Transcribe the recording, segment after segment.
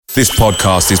This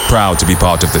podcast is proud to be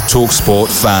part of the TalkSport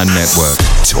Fan Network.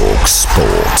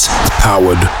 TalkSport.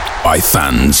 Powered by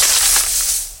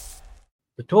fans.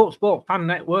 The TalkSport Fan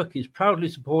Network is proudly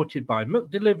supported by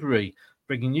McDelivery,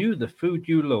 bringing you the food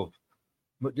you love.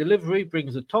 McDelivery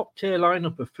brings a top-tier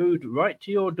lineup of food right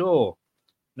to your door.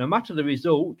 No matter the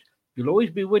result, you'll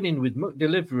always be winning with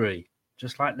McDelivery,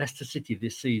 just like Leicester City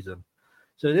this season.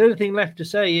 So the only thing left to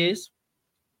say is,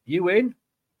 you win.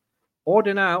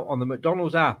 Order now on the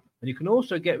McDonald's app, and you can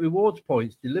also get rewards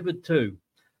points delivered too.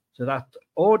 So that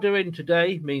ordering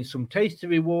today means some tasty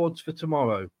rewards for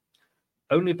tomorrow.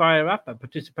 Only via app at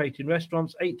participating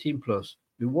restaurants, 18+.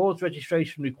 Rewards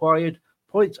registration required.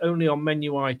 Points only on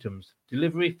menu items.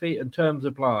 Delivery fee and terms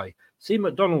apply. See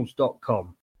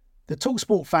mcdonalds.com. The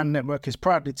TalkSport Fan Network is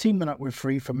proudly teaming up with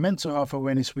Free for Mental Health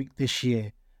Awareness Week this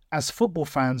year. As football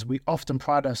fans, we often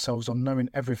pride ourselves on knowing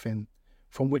everything,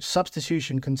 from which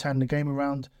substitution can turn the game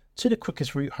around to the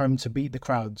quickest route home to beat the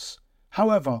crowds.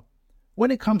 However,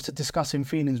 when it comes to discussing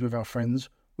feelings with our friends,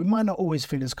 we might not always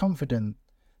feel as confident.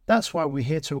 That's why we're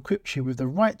here to equip you with the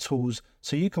right tools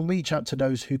so you can reach out to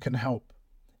those who can help.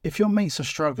 If your mates are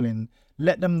struggling,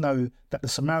 let them know that the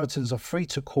Samaritans are free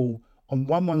to call on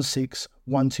 116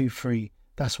 123.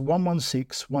 That's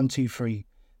 116 123.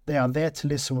 They are there to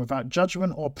listen without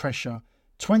judgment or pressure,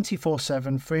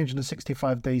 24/7,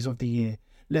 365 days of the year.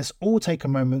 Let's all take a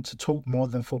moment to talk more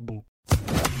than football.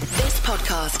 This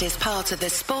podcast is part of the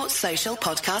Sports Social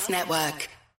Podcast Network.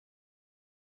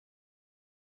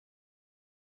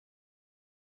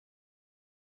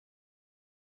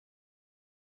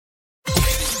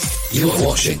 You are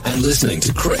watching and listening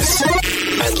to Chris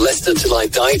and Leicester Till I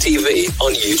Die TV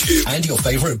on YouTube and your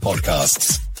favourite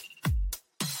podcasts.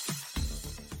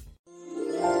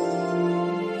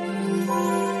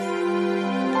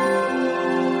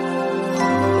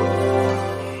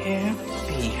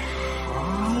 Happy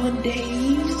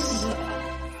holidays,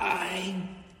 I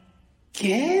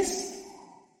guess?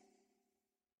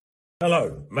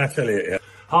 Hello, Matt Elliott here.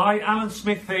 Hi, Alan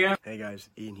Smith here. Hey guys,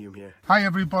 Ian Hume here. Hi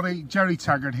everybody, Jerry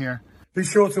Taggart here. Be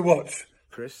sure to watch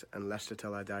Chris and Leicester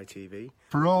Till I Die TV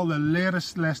for all the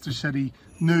latest Leicester City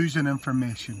news and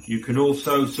information. You can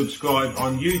also subscribe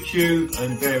on YouTube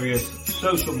and various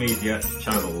social media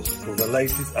channels for the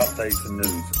latest updates and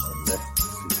news on Leicester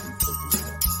City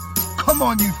football. Come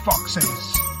on, you foxes!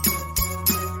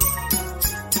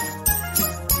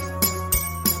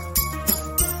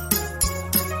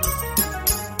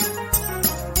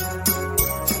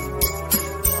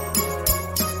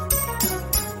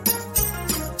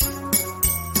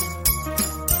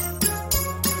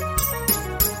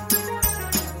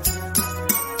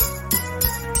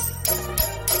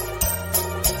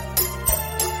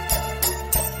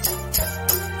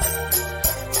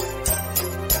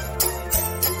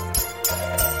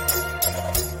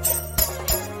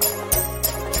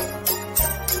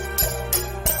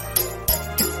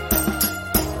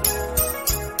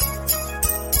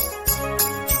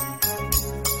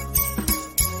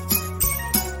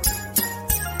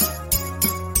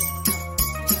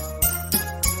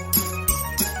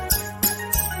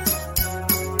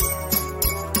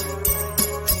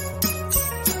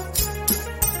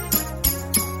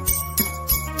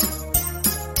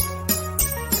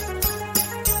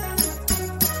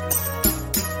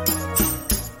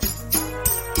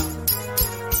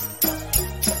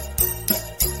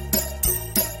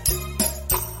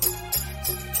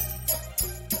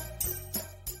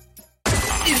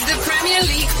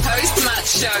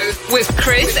 With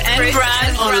Chris and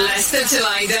Brad on Leicester Till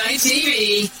I Die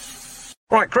TV.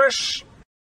 Right, Chris.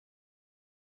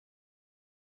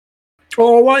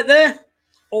 All right there.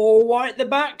 All right, the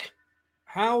back.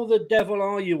 How the devil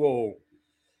are you all?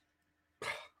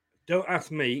 Don't ask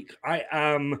me. I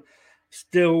am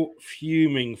still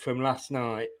fuming from last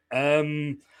night.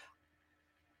 New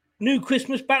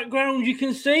Christmas background you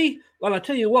can see. Well, I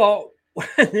tell you what. When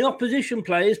the opposition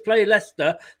players play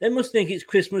Leicester, they must think it's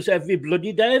Christmas every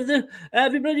bloody day of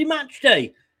every bloody match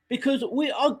day, because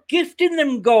we are gifting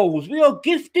them goals, we are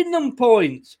gifting them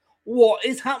points. What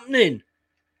is happening?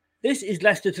 This is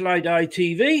Leicester Till I Die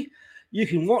TV. You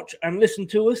can watch and listen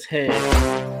to us here.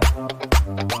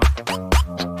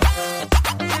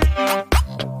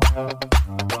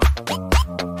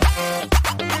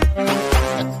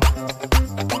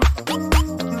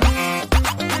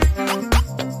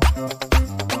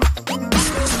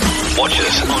 Watch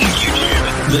us on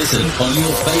YouTube. Listen on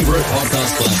your favourite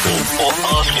podcast platform. Or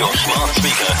ask your smart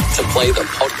speaker to play the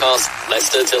podcast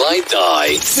Leicester Till I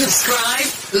Die.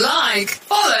 Subscribe, like,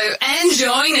 follow, and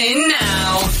join in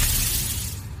now.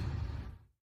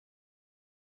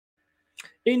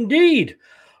 Indeed.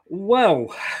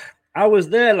 Well, I was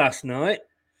there last night.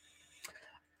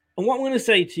 And what I'm going to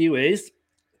say to you is,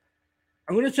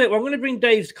 I'm going to bring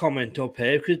Dave's comment up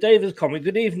here because Dave has comment.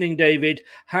 Good evening, David.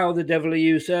 How the devil are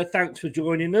you, sir? Thanks for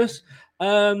joining us.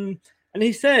 And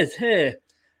he says here,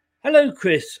 hello,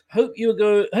 Chris. Hope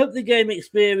the game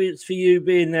experience for you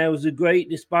being there was great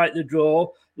despite the draw.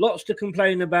 Lots to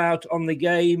complain about on the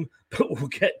game, but we'll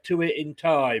get to it in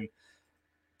time.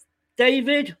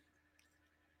 David,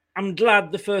 I'm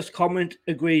glad the first comment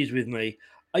agrees with me.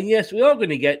 And yes, we are going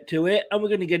to get to it, and we're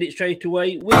going to get it straight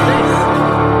away with this.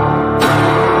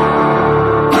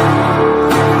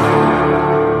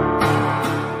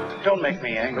 Don't make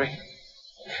me angry.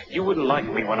 You wouldn't like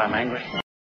me when I'm angry.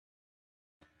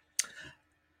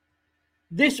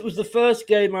 This was the first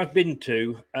game I've been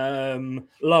to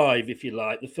live, if you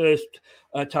like. The first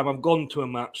time I've gone to a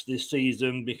match this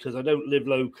season because I don't live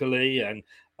locally and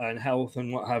health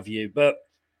and what have you. But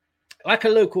like a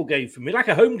local game for me, like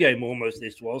a home game almost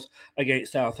this was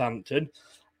against Southampton.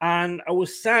 And I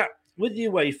was sat with the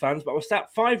away fans, but I was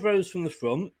sat 5 rows from the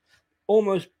front,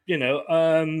 almost, between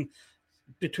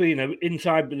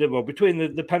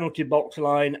the penalty box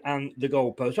line and the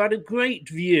goalpost. So I had a great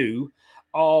view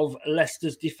of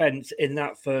Leicester's defence in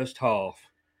that first half.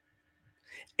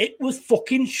 It was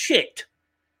fucking shit,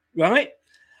 right?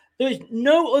 There's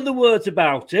no other words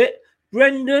about it.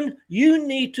 Brendan, you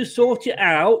need to sort it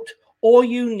out or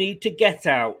you need to get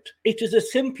out. It is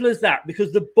as simple as that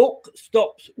because the buck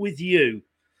stops with you.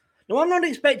 Now, I'm not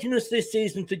expecting us this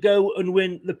season to go and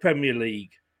win the Premier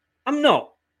League. I'm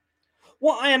not.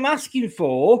 What I am asking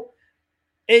for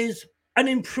is an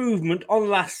improvement on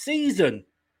last season.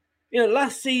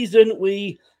 Last season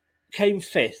we came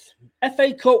 5th.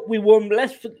 FA Cup we won,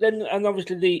 and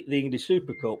obviously the English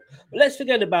Super Cup. But let's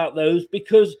forget about those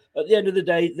because at the end of the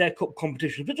day, they're cup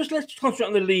competitions. But just let's concentrate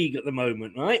on the league at the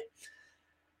moment, right?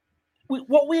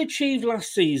 What we achieved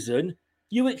last season,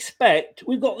 you expect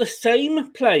we've got the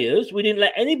same players. We didn't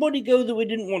let anybody go that we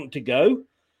didn't want to go.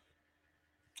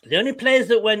 The only players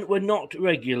that went were not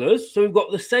regulars. So we've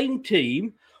got the same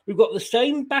team. We've got the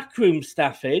same backroom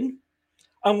staff in.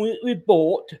 And we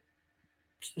bought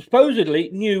supposedly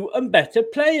new and better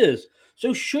players.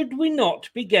 So should we not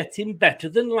be getting better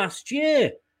than last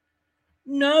year?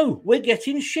 No, we're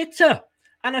getting shitter.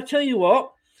 And I tell you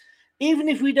what, even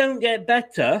if we don't get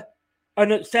better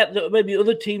and accept that maybe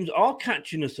other teams are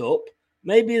catching us up,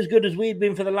 maybe as good as we've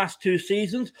been for the last 2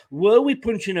 seasons, were we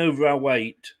punching over our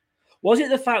weight? Was it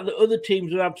the fact that other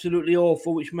teams were absolutely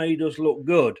awful which made us look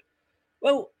good?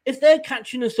 Well, if they're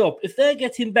catching us up, if they're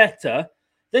getting better,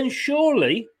 then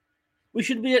surely we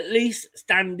should be at least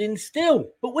standing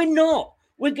still. But we're not.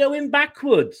 We're going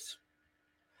backwards.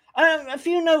 A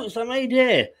few notes I made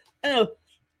here. As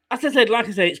I said,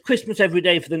 it's Christmas every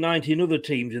day for the 19 other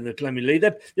teams in the Premier League.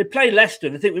 They play Leicester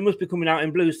and they think we must be coming out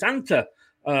in Blue Santa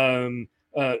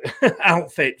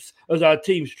outfits as our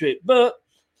team strip. But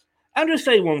I'll just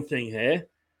say one thing here.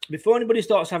 Before anybody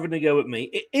starts having a go at me,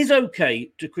 it is okay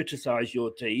to criticise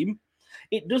your team.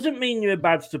 It doesn't mean you're a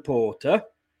bad supporter.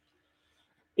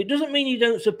 It doesn't mean you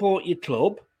don't support your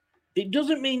club. It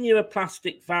doesn't mean you're a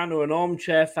plastic fan or an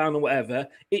armchair fan or whatever.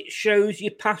 It shows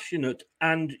you're passionate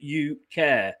and you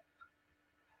care.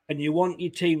 And you want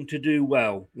your team to do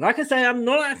well. Like I say, I'm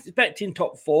not expecting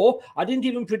top 4. I didn't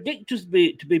even predict us to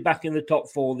be back in the top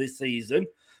 4 this season.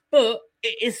 But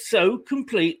it is so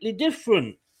completely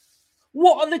different.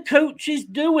 What are the coaches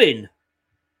doing?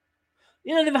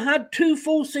 They've had 2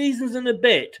 full seasons and a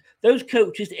bit, those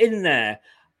coaches in there.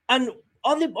 And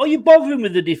are you bothering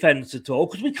with the defence at all?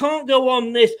 Because we can't go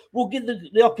on this, we'll give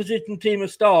the opposition team a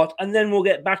start and then we'll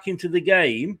get back into the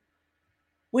game.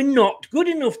 We're not good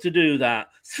enough to do that.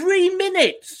 3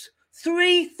 minutes.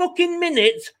 3 fucking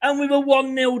minutes and we were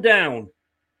 1-0 down.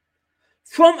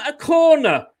 From a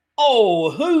corner. Oh,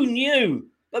 who knew?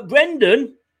 But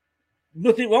Brendan,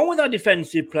 nothing wrong with our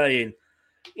defensive playing.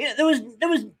 There was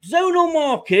zonal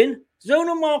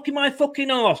marking my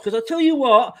fucking arse. Because I tell you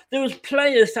what, there was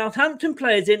Southampton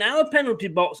players in our penalty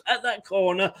box at that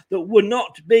corner that were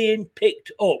not being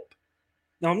picked up.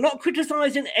 Now, I'm not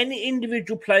criticising any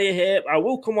individual player here. I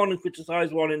will come on and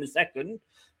criticise one in a second.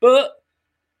 But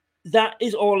that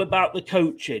is all about the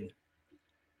coaching.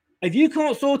 If you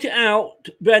can't sort it out,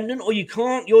 Brendan, or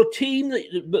your team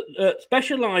that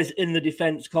specialise in the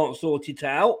defence can't sort it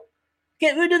out,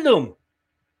 get rid of them.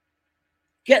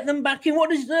 Get them back in. What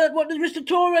does Mr.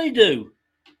 Toure do?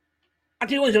 I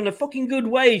tell you what, he's on a fucking good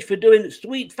wage for doing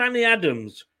sweet Fanny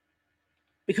Adams.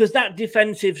 Because that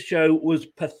defensive show was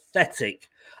pathetic.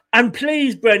 And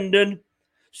please, Brendan,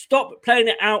 stop playing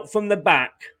it out from the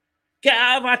back. Get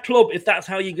out of our club if that's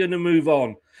how you're going to move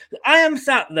on. I am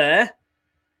sat there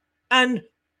And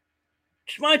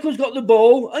Schmeichel's got the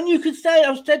ball, and you could say,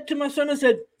 I said to my son, I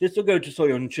said, this will go to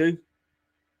Soyuncu.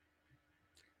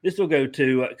 This will go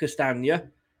to Castagna.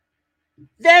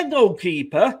 Their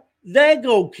goalkeeper,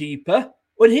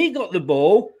 when he got the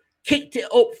ball, kicked it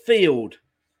upfield.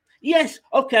 Yes,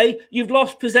 okay, you've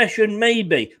lost possession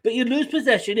maybe, but you lose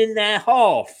possession in their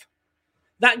half.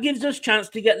 That gives us a chance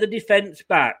to get the defence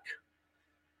back.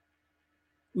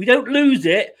 We don't lose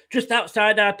it just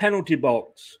outside our penalty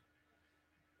box.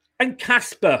 And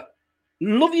Kasper,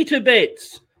 love you to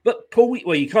bits, but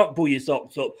you can't pull your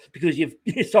socks up because your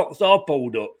socks are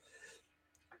pulled up.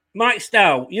 Mike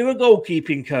Stow, you're a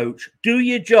goalkeeping coach. Do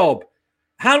your job.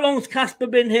 How long's Kasper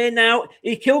been here now?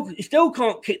 He still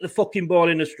can't kick the fucking ball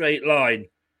in a straight line.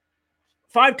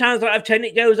 5 times out of 10,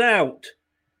 it goes out.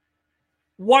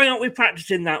 Why aren't we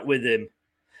practicing that with him?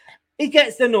 He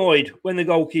gets annoyed when the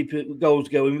goalkeeper goals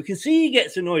go in. We can see he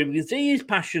gets annoyed. We can see he's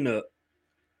passionate.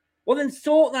 Well, then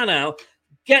sort that out.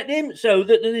 Get him so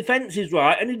that the defence is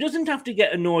right and he doesn't have to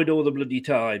get annoyed all the bloody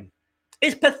time.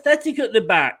 It's pathetic at the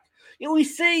back. We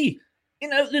see,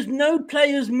 there's no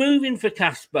players moving for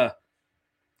Kasper.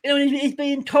 He's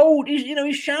being told,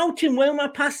 he's shouting, where am I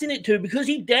passing it to? Because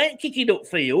he daren't kick it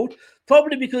upfield,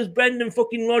 probably because Brendan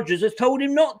fucking Rodgers has told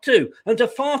him not to, and to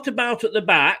fart about at the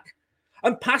back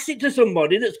and pass it to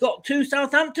somebody that's got 2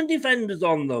 Southampton defenders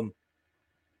on them.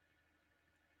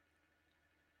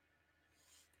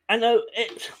 I know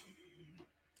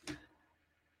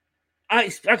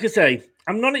like I say,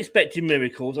 I'm not expecting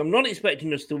miracles. I'm not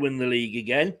expecting us to win the league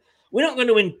again. We're not going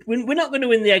to win. We're not going to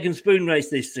win the egg and spoon race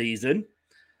this season.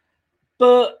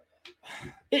 But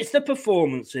it's the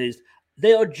performances.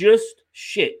 They are just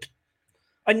shit.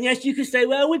 And yes, you could say,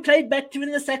 well, we played better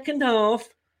in the second half.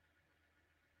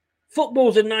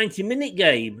 Football's a 90-minute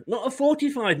game, not a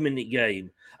 45-minute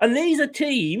game. And these are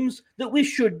teams that we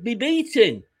should be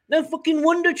beating. No fucking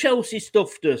wonder Chelsea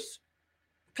stuffed us.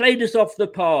 Played us off the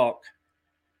park.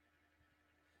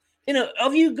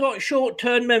 Have you got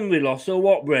short-term memory loss or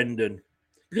what, Brendan?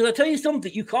 Because I tell you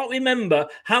something, you can't remember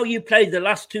how you played the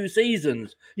last 2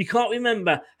 seasons. You can't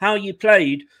remember how you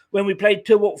played when we played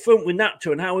 2 up front with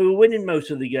Nacho and how we were winning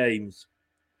most of the games.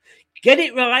 Get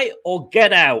it right or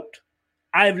get out.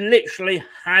 I've literally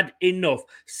had enough.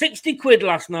 60 quid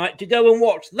last night to go and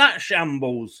watch that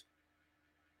shambles.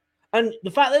 And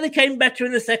the fact that they came better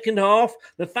in the second half,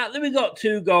 the fact that we got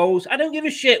 2 goals, I don't give a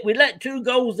shit. We let 2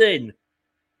 goals in.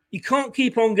 You can't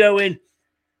keep on going,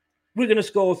 we're going to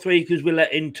score 3 because we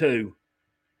let in 2.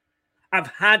 I've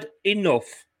had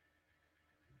enough.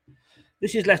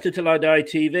 This is Leicester Till I Die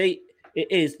TV. It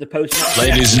is the post.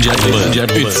 Ladies and gentlemen,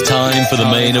 it's time for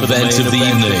the main event of the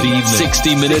evening.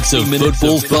 60 minutes of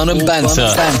football fun and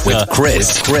banter with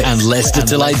Chris and Leicester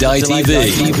Till I Die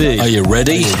TV. Are you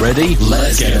ready?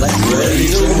 Let's get ready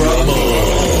to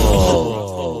rumble.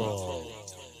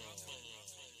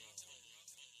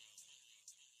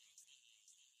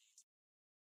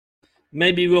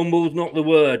 Maybe rumble's not the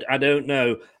word. I don't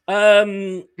know.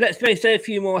 Let's say a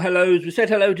few more hellos. We said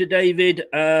hello to David.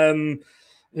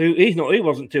 He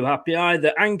wasn't too happy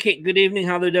either. Ankit, good evening.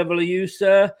 How the devil are you,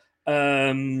 sir?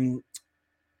 Rennie,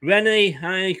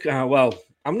 hi. Well,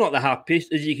 I'm not the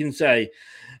happiest, as you can say.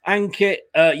 Ankit,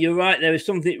 you're right. There is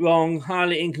something wrong.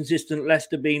 Highly inconsistent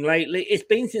Leicester been lately. It's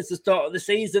been since the start of the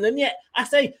season. And yet, I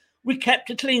say, we kept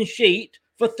a clean sheet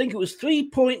for, I think it was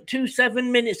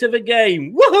 3.27 minutes of a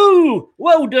game. Woohoo!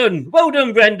 Well done. Well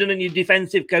done, Brendan and your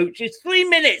defensive coaches. 3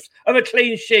 minutes of a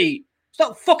clean sheet. It's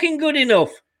not fucking good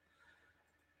enough.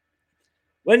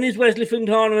 When is Wesley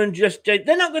Fontana and Just Jade?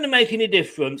 They're not going to make any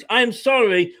difference. I am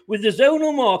sorry, with the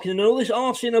zonal marking and all this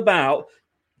arsing about,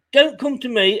 don't come to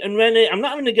me and Rennie, I'm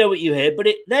not going to go at you here, but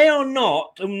they are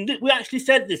not, and we actually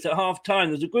said this at half-time,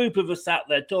 there's a group of us sat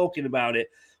there talking about it.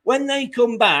 When they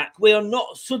come back, we are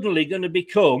not suddenly going to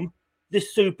become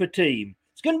this super team.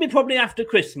 It's going to be probably after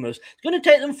Christmas. It's going to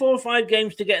take them 4 or 5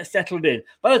 games to get settled in.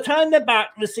 By the time they're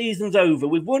back, the season's over.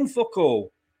 We've won fuck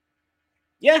all.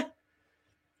 Yeah?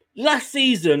 Last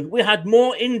season, we had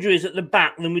more injuries at the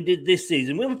back than we did this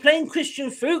season. We were playing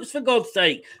Christian Fuchs, for God's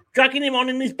sake, dragging him on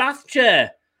in his bath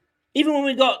chair. Even when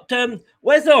we got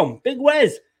Wes on, Big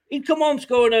Wes, he'd come on,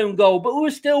 score an own goal, but we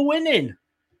were still winning.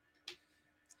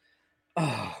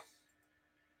 Oh.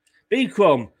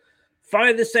 Bcrom,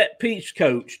 fire the set piece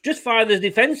coach. Just fire the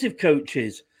defensive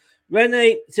coaches.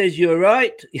 Renee says, you're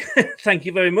right. Thank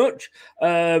you very much.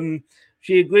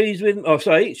 She agrees with... Oh,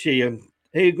 sorry,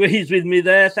 he agrees with me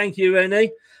there. Thank you,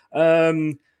 Renee.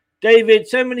 David,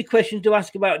 so many questions to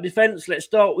ask about defence. Let's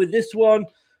start with this one.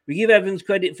 We give Evans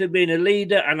credit for being a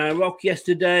leader, and our rock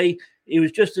yesterday, he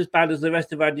was just as bad as the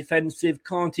rest of our defensive.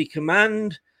 Can't he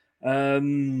command?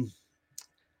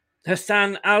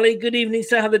 Hassan Ali, good evening,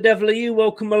 sir. How the devil are you?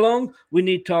 Welcome along. We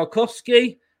need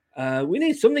Tarkovsky. We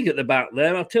need something at the back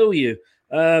there, I'll tell you.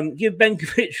 Give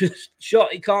Benkovic a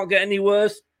shot. It can't get any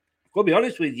worse. I'll be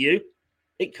honest with you.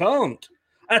 It can't.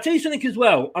 I'll tell you something as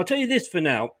well. I'll tell you this for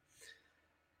now.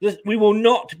 We will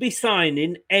not be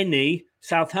signing any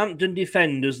Southampton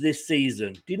defenders this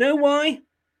season. Do you know why?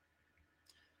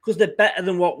 Because they're better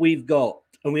than what we've got.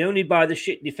 And we only buy the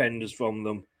shit defenders from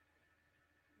them.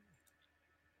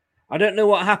 I don't know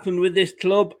what happened with this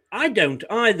club. I don't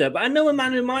either. But I know a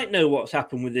man who might know what's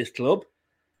happened with this club.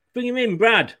 Bring him in,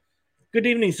 Brad. Good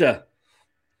evening, sir.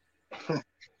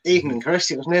 Evening,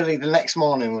 Chris. It was nearly the next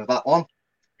morning with that one.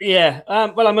 Yeah,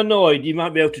 well, I'm annoyed. You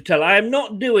might be able to tell. I am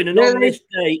not doing an on this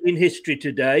day in history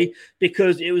today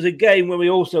because it was a game where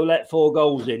we also let 4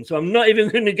 goals in. So I'm not even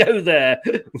going to go there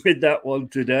with that one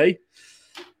today.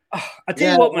 I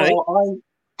tell you what, mate.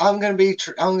 I'm going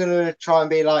to try and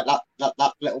be like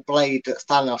that little blade that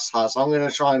Thanos has. I'm going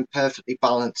to try and perfectly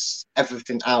balance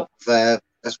everything out there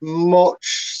as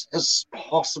much as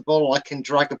possible. I can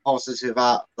drag a positive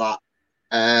out of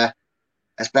that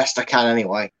as best I can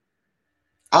anyway.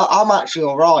 I'm actually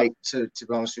all right, to be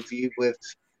honest with you, with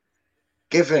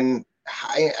given,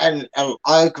 and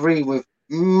I agree with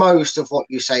most of what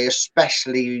you say,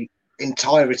 especially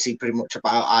entirety pretty much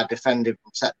about our defending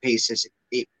from set pieces.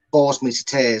 It bores me to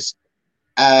tears.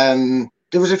 There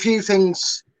was a few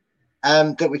things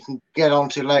that we can get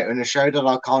onto later in the show that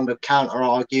I'll kind of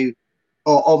counter-argue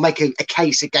or make a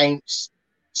case against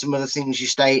some of the things you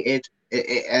stated,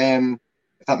 if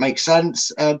that makes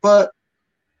sense. But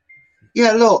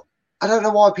yeah, look, I don't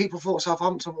know why people thought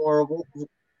Southampton were a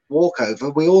walkover.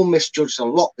 We all misjudged a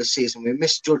lot this season. We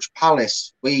misjudged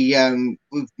Palace. We've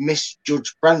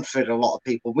misjudged Brentford. A lot of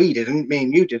people. We didn't. Me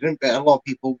and you didn't. But a lot of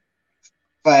people,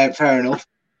 fair enough,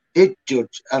 did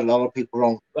judge a lot of people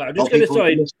wrong. Right, I'm just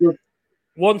going to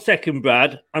 1 second,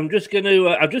 Brad. I'm just going to.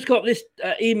 I've just got this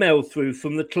email through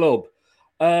from the club.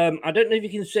 I don't know if you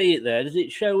can see it there. Does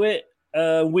it show it?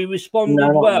 We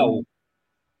responded well.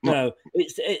 No,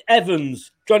 it's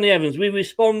Evans, Johnny Evans. We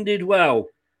responded well.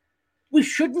 We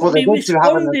shouldn't be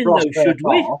responding, though, should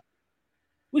we?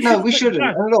 We shouldn't.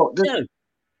 And look, no.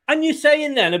 And you're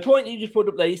saying then, a point you just put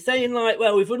up there, you're saying like,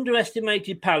 well, we've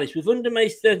underestimated Palace, we've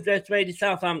underestimated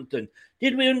Southampton.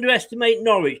 Did we underestimate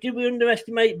Norwich? Did we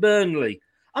underestimate Burnley?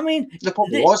 I mean, there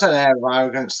probably was an air of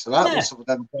arrogance to that with some of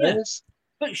them players.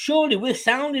 Yeah. But surely we're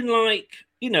sounding like,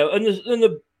 and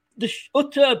the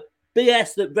utter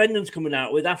BS that Brendan's coming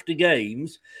out with after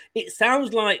games, it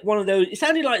sounds like one of those. It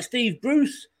sounded like Steve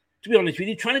Bruce, to be honest with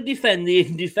you, trying to defend the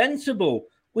indefensible.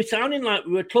 We're sounding like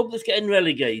we're a club that's getting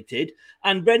relegated,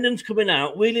 and Brendan's coming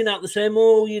out, wheeling out the same.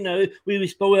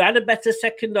 We had a better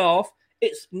second half.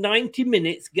 It's 90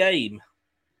 minutes game,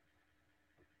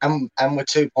 and we're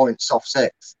 2 points off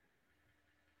 6.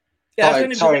 Yeah,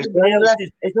 is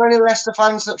there any Leicester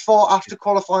fans that thought after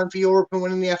qualifying for Europe and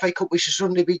winning the FA Cup we should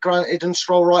suddenly be granted and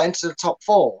stroll right into the top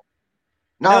 4?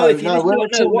 No. What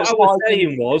I was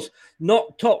saying was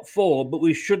not top 4, but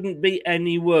we shouldn't be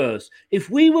any worse. If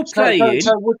we were playing as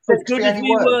good as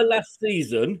we were last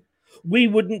season, we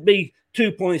wouldn't be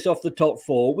 2 points off the top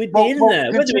 4. We'd be in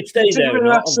there, whether we stay there or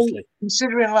not, obviously.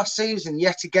 Considering last season,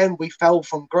 yet again, we fell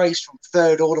from grace from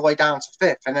 3rd all the way down to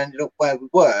 5th and ended up where we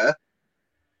were.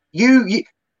 You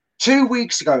 2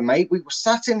 weeks ago, mate, we were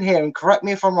sat in here, and correct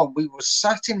me if I'm wrong, we were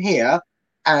sat in here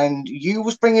and you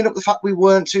was bringing up the fact we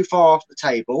weren't too far off the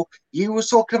table. You were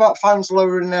talking about fans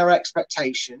lowering their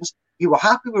expectations. You were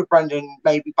happy with Brendan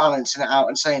maybe balancing it out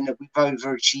and saying that we've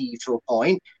overachieved to a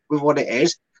point with what it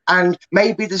is. And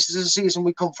maybe this is a season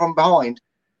we come from behind.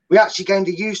 We actually gained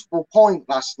a useful point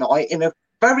last night in a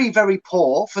very, very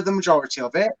poor, for the majority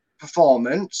of it,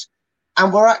 performance.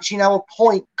 And we're actually now a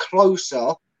point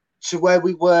closer to where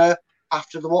we were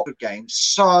after the Watford game.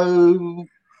 So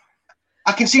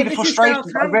I can see the frustration.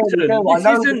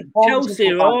 This isn't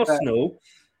Chelsea or Arsenal.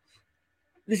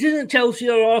 This isn't Chelsea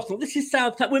or Arsenal. This is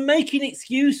Southampton. We're making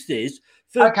excuses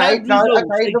for bad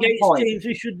results against teams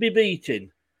we should be beating.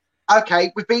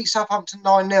 Okay, we beat Southampton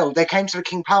 9-0. They came to the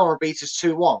King Power and beat us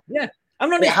 2-1. Yeah,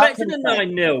 I'm not expecting a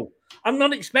 9-0. I'm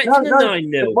not expecting a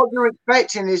 9-0. What you're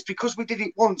expecting is because we did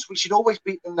it once, we should always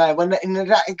beat them there. When in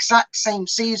that exact same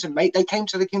season, mate, they came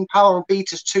to the King Power and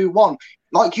beat us 2-1.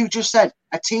 Like you just said,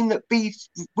 a team that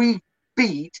we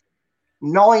beat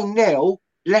 9-0,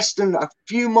 less than a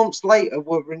few months later,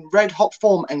 were in red hot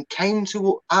form and came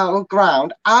to our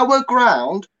ground,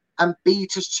 and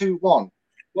beat us 2-1.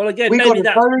 Well, again, we maybe got a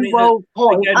that's very well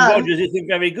point. Again, Rodgers isn't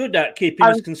very good at keeping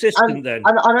us consistent then.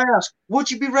 And I ask, would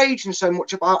you be raging so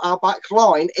much about our back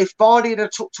line if Vardy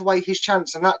had tucked away his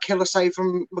chance and that killer save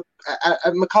from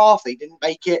McCarthy didn't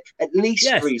make it at least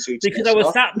 3-2? Because I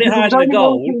was sat behind the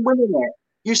goal.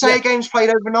 You say a game's played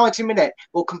over 90 minutes.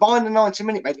 Well, combine the 90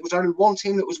 minute, mate, there was only one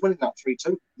team that was winning that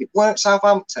 3-2. It weren't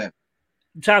Southampton.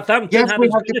 Southampton had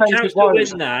as good a chance to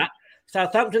win that.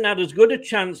 Southampton had as good a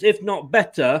chance, if not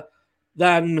better,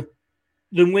 than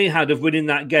we had of winning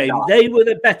that game. No. They were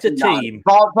the better team.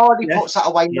 Vardy puts that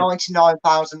away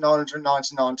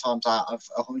 99,999 times out of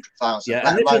 100,000. Yeah,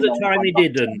 and this was the time he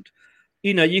didn't.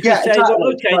 You know, you can say,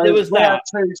 well, okay, there was that.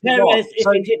 Perez, if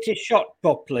he hit his shot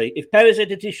properly, if Perez had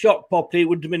hit his shot properly, it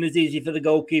wouldn't have been as easy for the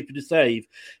goalkeeper to save.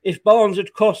 If Barnes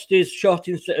had crossed his shot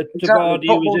instead of Vardy,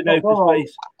 who was in open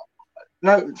space.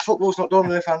 No, football's not done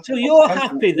with fans. So you're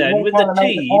happy then with the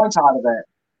team.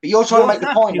 But you're trying to make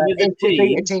the point that if we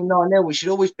beat a team 9-0, we should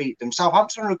always beat them.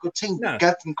 Southampton are a good team. No.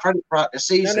 Give them credit throughout the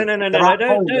season. No.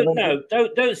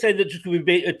 Don't say that just because we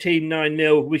beat a team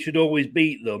 9-0, we should always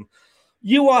beat them.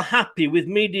 You are happy with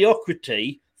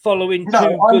mediocrity following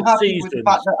two good seasons.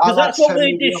 Because that's what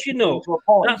we're dishing up.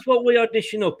 That's what we are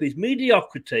dishing up is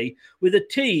mediocrity with a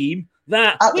team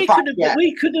that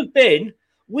we could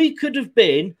have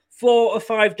been 4 or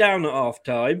 5 down at half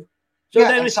time. So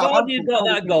then if Vardy had got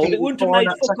that goal, it wouldn't have made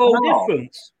fuck all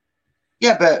difference.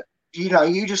 Yeah, but,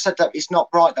 you just said that it's not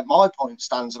right that my point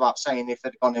stands about saying if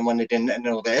they'd gone in when they didn't and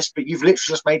all this, but you've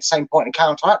literally just made the same point and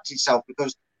counteracted yourself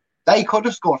because they could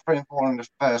have scored 3 and 4 in the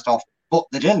first half, but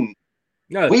they didn't.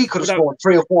 No, we could have scored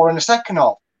 3 or 4 in the second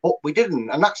half, but we didn't.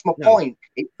 And that's my point.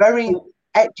 It's very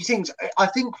edgy things. I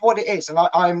think what it is, and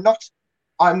I'm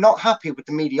not happy with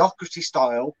the mediocrity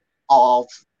style of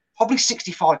probably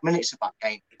 65 minutes of that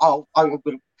game. I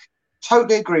would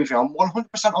totally agree with you. I'm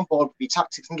 100% on board with your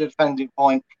tactics and the defending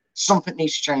point. Something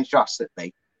needs to change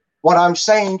drastically. What I'm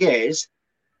saying is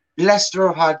Leicester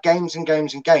have had games and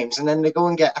games and games, and then they go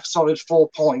and get a solid 4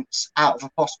 points out of a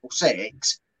possible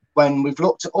 6 when we've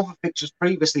looked at other fixtures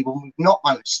previously when we've not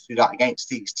managed to do that against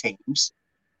these teams.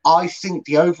 I think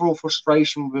the overall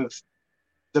frustration with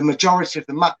the majority of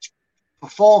the match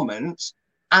performance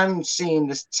and seeing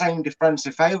the same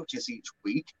defensive failures each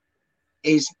week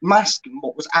is masking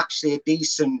what was actually a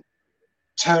decent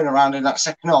turnaround in that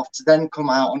second half to then come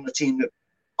out on the team that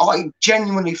I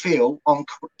genuinely feel on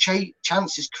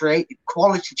chances created,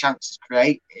 quality chances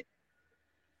created,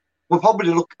 we're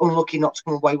probably unlucky not to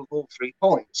come away with all 3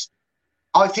 points.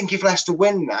 I think if Leicester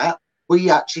win that, we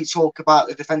actually talk about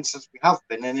the defence as we have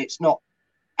been, and it's not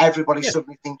everybody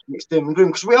suddenly thinking it's doom and gloom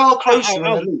because we are closer in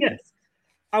the league. Yes.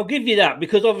 I'll give you that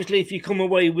because obviously if you come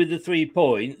away with the 3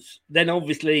 points, then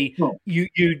obviously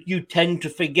you tend to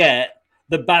forget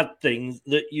the bad things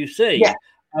that you see. Yeah.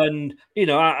 And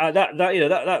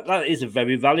that is a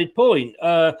very valid point.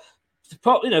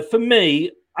 For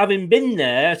me, having been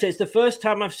there, it's the first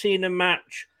time I've seen a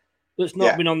match that's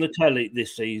not been on the telly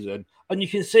this season, and you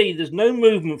can see there's no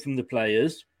movement from the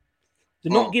players.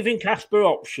 They're not giving Kasper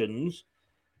options.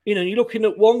 You're looking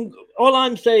at one. All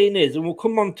I'm saying is, and we'll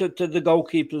come on to the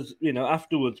goalkeepers,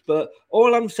 afterwards. But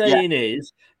all I'm saying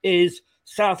is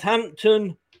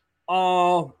Southampton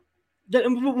are.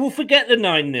 We'll forget the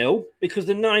 9-0 because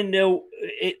the 9-0,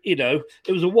 it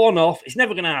was a one-off. It's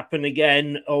never going to happen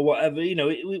again or whatever.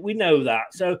 We know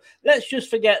that. So let's just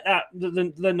forget that the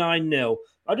 9-0.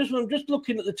 I'm just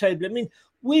looking at the table. I mean,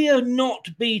 we are not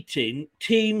beating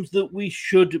teams that we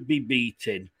should be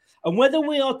beating. And whether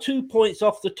we are 2 points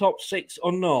off the top 6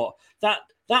 or not, that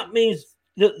means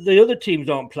that the other teams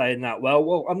aren't playing that well.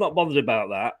 Well, I'm not bothered about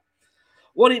that.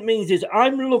 What it means is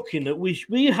I'm looking at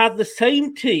we had the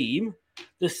same team,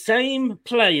 the same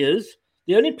players.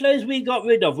 The only players we got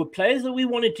rid of were players that we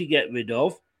wanted to get rid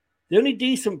of. The only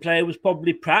decent player was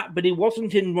probably Pratt, but he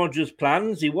wasn't in Rodgers'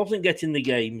 plans. He wasn't getting the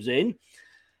games in.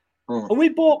 And we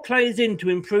brought players in to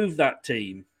improve that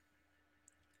team.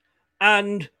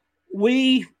 And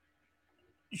we've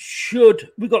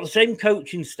got the same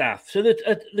coaching staff. So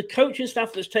that the coaching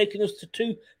staff that's taken us to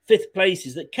 2 fifth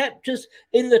places, that kept us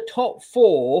in the top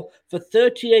 4 for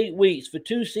 38 weeks for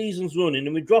 2 seasons running,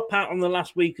 and we drop out on the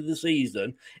last week of the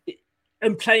season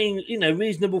and playing,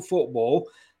 reasonable football.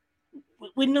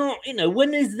 We're not,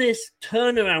 when is this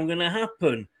turnaround going to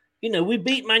happen? We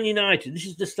beat Man United. This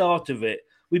is the start of it.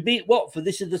 We beat Watford.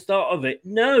 This is the start of it.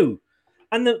 No.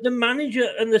 And the manager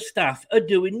and the staff are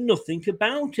doing nothing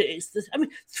about it. It's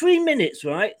 3 minutes,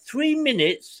 right? 3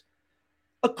 minutes,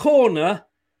 a corner.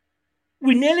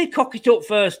 We nearly cock it up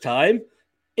first time.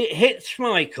 It hits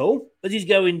Schmeichel as he's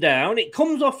going down. It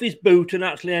comes off his boot and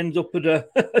actually ends up at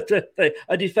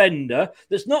a defender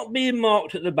that's not being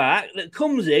marked at the back, that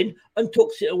comes in and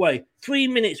tucks it away. 3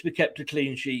 minutes we kept a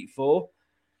clean sheet for.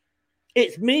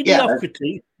 It's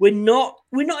mediocrity. Yeah. We're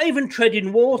not even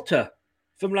treading water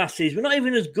from last season. We're not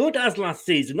even as good as last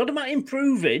season. Not about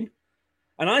improving.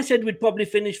 And I said we'd probably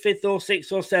finish 5th or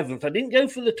 6th or 7th. I didn't go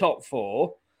for the top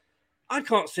 4. I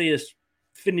can't see us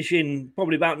finishing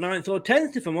probably about 9th or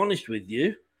 10th, if I'm honest with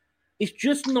you. It's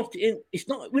just not in. It's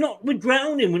not. We're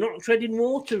drowning. We're not treading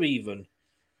water even.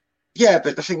 Yeah,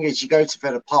 but the thing is, you go to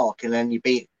Villa Park and then you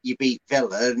beat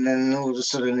Villa, and then all of a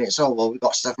sudden it's we've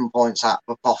got 7 points out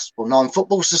of a possible 9.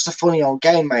 Football's just a funny old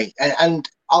game, mate. And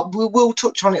we will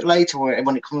touch on it later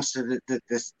when it comes to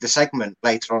the segment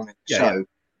later on in the show. Yeah.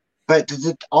 But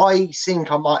I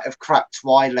think I might have cracked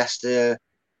why Leicester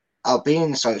are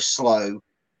being so slow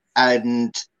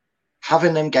and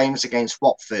having them games against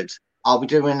Watford. I'll be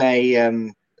doing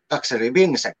like I said, it'll be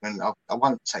in the segment. I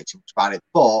won't say too much about it,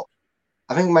 but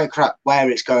I think I may crack where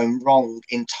it's going wrong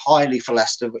entirely for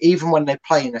Leicester, even when they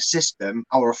play in a system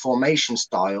or a formation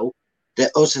style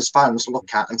that us as fans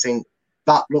look at and think,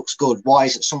 that looks good. Why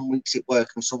is it some weeks it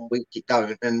works and some weeks it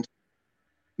don't? And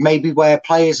maybe where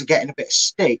players are getting a bit of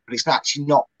stick, but it's actually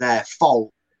not their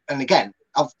fault. And again,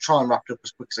 I'll try and wrap it up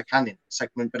as quick as I can in the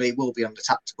segment, but it will be on the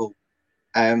tactical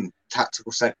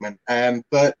segment.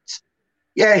 But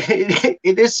yeah,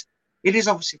 it is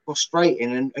obviously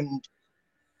frustrating, and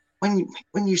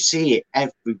when you see it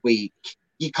every week,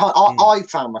 you can't. I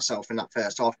found myself in that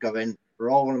first half going,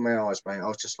 rolling my eyes, mate. I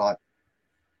was just like,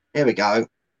 here we go.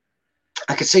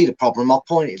 I could see the problem. I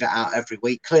pointed it out every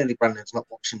week. Clearly, Brandon's not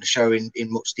watching the show in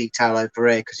much detail over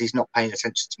here because he's not paying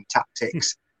attention to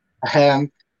tactics.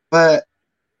 But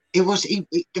it was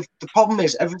the problem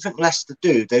is everything Leicester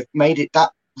do, they've made it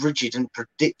that rigid and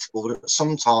predictable that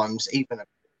sometimes even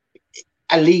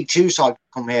a League Two side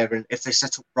come here and if they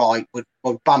set up right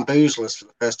would bamboozle us for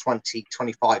the first 20,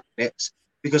 25 minutes,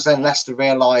 because then Leicester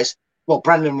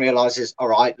Brandon realises, all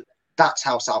right, that's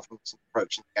how Southampton's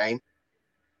approaching the game.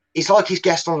 It's like he's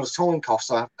guessed on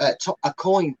a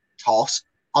coin toss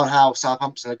on how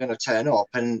Southampton are going to turn up,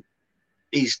 and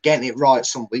he's getting it right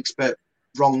some weeks, but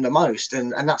wrong the most,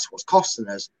 and that's what's costing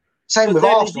us. Same with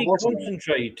Arsenal, wasn't it?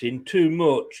 Concentrating too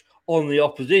much on the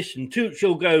opposition.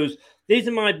 Tuchel goes, these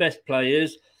are my best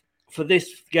players for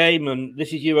this game, and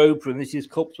this is Europa, and this is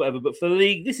Cups, whatever. But for the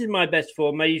league, this is my best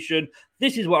formation.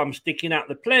 This is what I'm sticking at.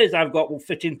 The players I've got will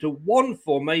fit into one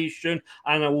formation,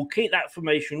 and I will keep that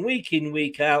formation week in,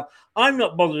 week out. I'm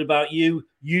not bothered about you.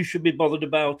 You should be bothered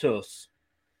about us.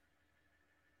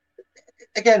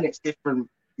 Again, it's different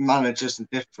managers and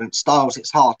different styles.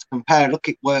 It's hard to compare. Look,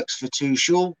 it works for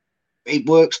Tuchel. It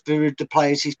works for the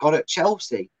players he's got at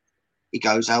Chelsea. He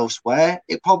goes elsewhere,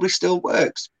 it probably still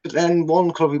works. But then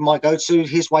one club he might go to,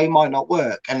 his way might not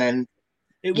work. And then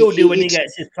it will do when he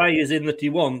gets his players in that he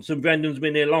wants. And Brendan's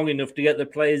been here long enough to get the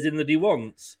players in that he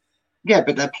wants. Yeah,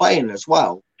 but they're playing as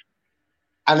well.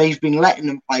 And he's been letting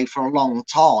them play for a long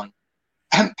time.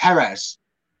 And Perez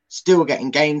still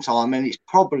getting game time. And it's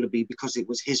probably because it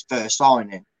was his first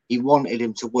signing. He wanted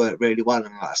him to work really well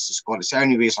in the squad. It's the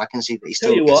only reason I can see that he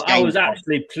still gets game time. I was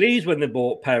actually pleased when they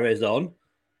brought Perez on,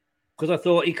 because I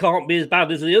thought he can't be as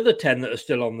bad as the other 10 that are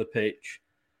still on the pitch.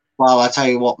 Well, I tell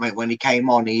you what, mate, when he came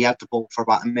on, he had the ball for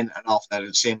about a minute and a half there. I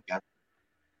didn't see him again.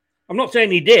 I'm not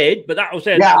saying he did, but that was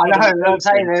saying... Yeah, I know. I'm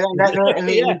saying that, and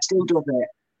he still does it.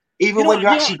 Even when you're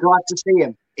actually glad to see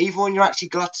him. Even when you're actually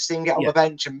glad to see him get on the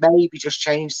bench and maybe just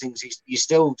change things, you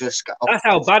still just... That's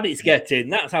how bad it's getting.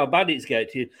 That's how bad it's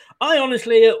getting. I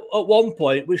honestly, at one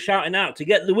point, was shouting out to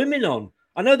get the women on.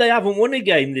 I know they haven't won a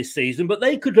game this season, but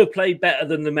they could have played better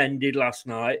than the men did last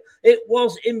night. It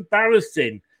was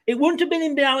embarrassing. It wouldn't have been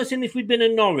embarrassing if we'd been a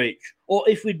Norwich, or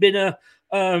if we'd been a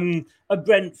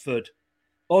Brentford,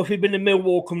 or if we'd been a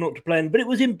Millwall coming up to play. But it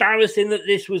was embarrassing that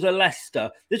this was a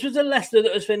Leicester. This was a Leicester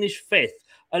that has finished 5th,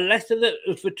 a Leicester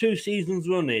that for 2 seasons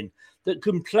running, that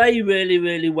can play really,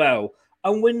 really well.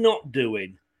 And we're not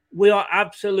doing. We've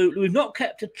not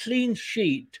kept a clean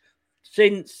sheet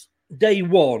since day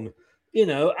one. You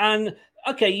know, and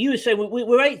okay, you were saying we're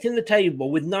 8th in the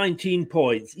table with 19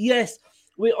 points. Yes,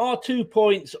 we are 2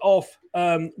 points off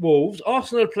Wolves.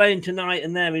 Arsenal are playing tonight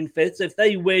and they're in 5th. So if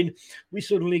they win, we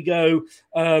suddenly go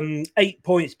 8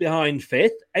 points behind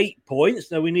 5th. 8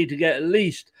 points. Now we need to get at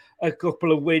least a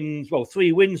couple of wins,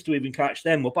 3 wins to even catch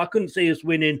them up. I couldn't see us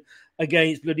winning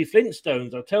against bloody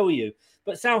Flintstones, I'll tell you.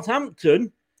 But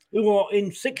Southampton, who are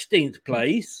in 16th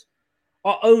place,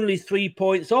 are only 3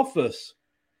 points off us.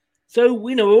 So,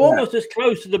 we're almost as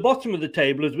close to the bottom of the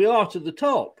table as we are to the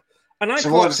top. And I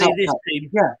can't see this team.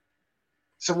 Yeah.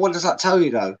 So what does that tell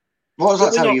you, though? What does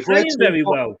that tell you? We're not playing very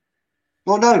well.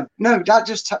 Well, no, that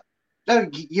just no.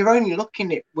 You're only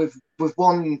looking at with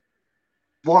one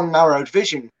narrowed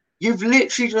vision. You've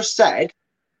literally just said,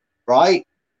 right,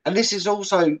 and this is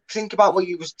also, think about what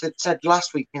you said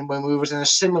last week when we was in a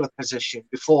similar position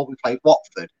before we played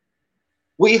Watford.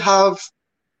 We have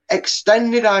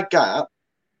extended our gap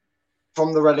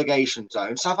from the relegation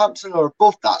zone. Southampton are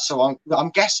above that, so I'm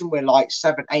guessing we're like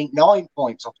 7, 8, 9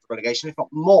 points off the relegation, if not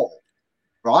more,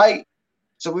 right?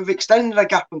 So we've extended our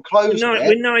gap and closed it.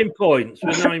 We're 9 points.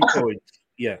 We're 9 points.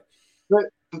 Yeah.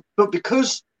 But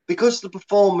because the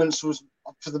performance was,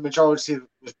 for the majority,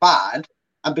 was bad,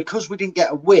 and because we didn't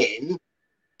get a win,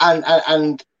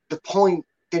 and the point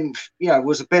didn't,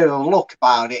 was a bit of a look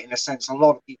about it in a sense. A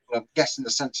lot of people, I'm guessing,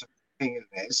 the sense of thinking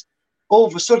is, all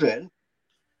of a sudden,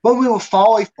 when we were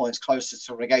 5 points closer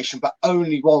to relegation, but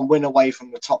only one win away from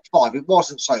the top 5, it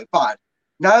wasn't so bad.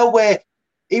 Now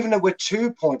even though we're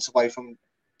 2 points away from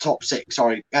top 6,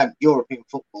 European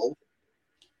football,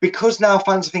 because now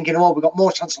fans are thinking, we've got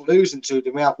more chance of losing to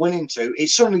than we have winning to,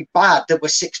 it's suddenly bad that we're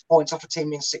 6 points off a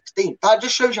team in 16th. That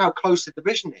just shows you how close the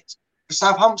division is. For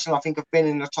Southampton, I think, have been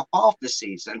in the top half this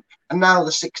season, and now the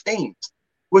 16th.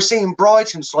 We're seeing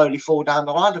Brighton slowly fall down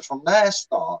the ladder from their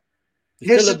start.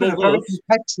 This has been a very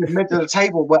competitive middle of the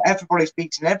table where everybody's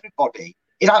beating everybody.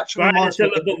 It actually reminds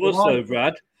me of us,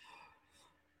 Brad.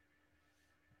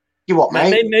 You what,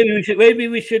 mate? Maybe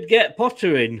we should get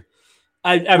Potter in.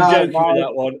 I'm joking with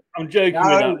that one. I'm joking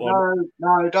with that one.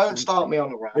 No, don't start me on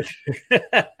the round.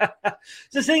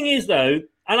 The thing is, though,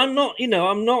 and I'm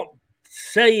not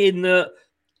saying that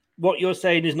what you're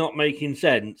saying is not making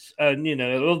sense. And,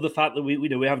 I love the fact that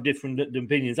we have different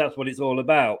opinions. That's what it's all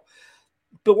about.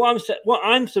 But what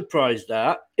I'm surprised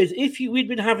at is we'd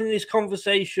been having this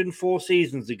conversation 4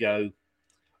 seasons ago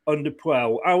under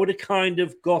Puel, I would have kind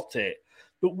of got it.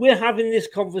 But we're having this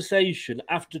conversation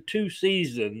after 2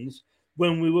 seasons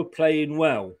when we were playing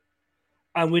well.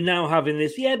 And we're now having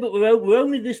this, but we're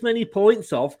only this many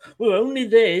points off. We're only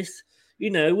this,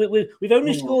 we've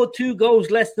only scored 2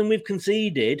 goals less than we've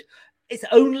conceded. It's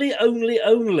only.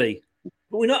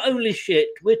 But we're not only shit,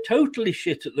 we're totally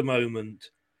shit at the moment.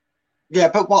 Yeah,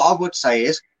 but what I would say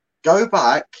is go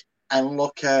back and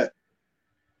look at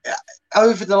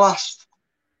over the last,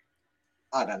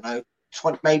 I don't know,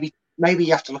 20, maybe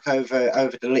you have to look over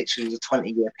the literally the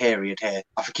 20-year period here.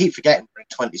 I keep forgetting we're in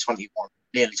 2021,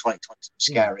 nearly 2020. It's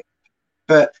scary.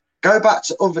 But go back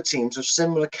to other teams of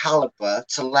similar caliber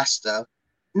to Leicester,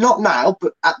 not now,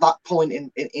 but at that point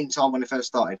in time when it first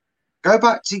started. Go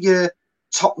back to your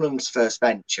Tottenham's first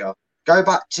venture. Go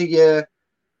back to your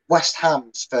West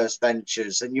Ham's first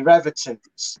ventures and your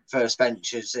Everton's first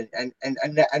ventures, and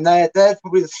they're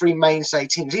probably the 3 mainstay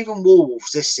teams. Even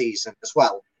Wolves this season as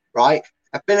well, right?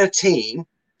 Have been a team.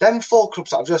 Them 4 clubs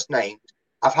that I've just named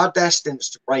have had their stints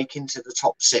to break into the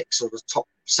top 6 or the top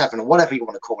 7 or whatever you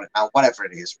want to call it now, whatever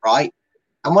it is, right?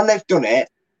 And when they've done it,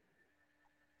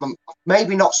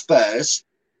 maybe not Spurs,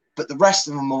 but the rest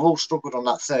of them have all struggled on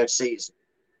that 3rd season.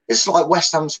 This is like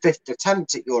West Ham's 5th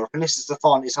attempt at Europe, and this is the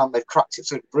final time they've cracked it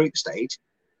through the group stage.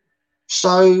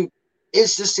 So,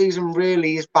 is the season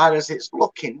really as bad as it's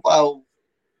looking? Well,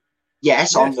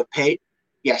 yes. On the pitch.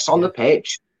 Yes, on the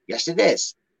pitch. Yes, it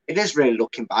is. It is really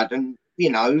looking bad, and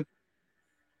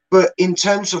but in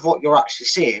terms of what you're actually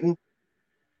seeing,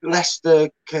 Leicester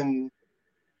can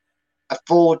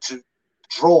afford to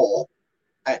draw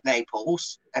at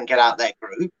Naples and get out their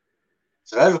group.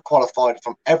 So they've qualified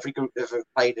from every group they've ever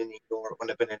played in Europe when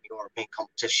they've been in the European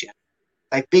competition.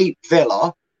 They beat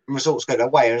Villa, and results go their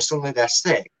way, and suddenly they're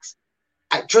 6th.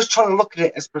 And just trying to look at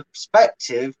it as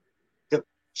perspective, that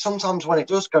sometimes when it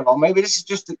does go wrong, maybe this is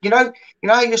just, how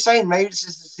you're saying, maybe this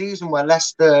is the season where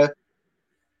Leicester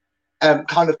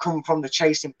kind of come from the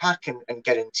chasing pack and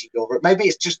get into Europe. Maybe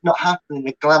it's just not happening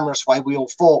the glamorous way we all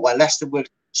thought, where Leicester would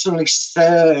suddenly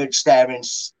surge there and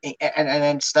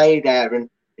then stay there and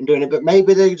doing it. But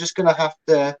maybe they're just going to have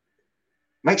to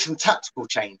make some tactical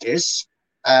changes.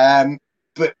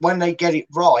 But when they get it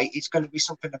right, it's going to be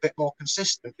something a bit more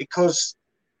consistent, because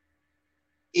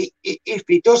if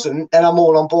it doesn't, then I'm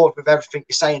all on board with everything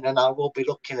you're saying, and I will be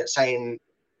looking at saying,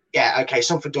 yeah, okay,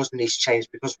 something does need to change,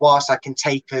 because whilst I can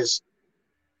take us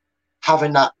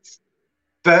having that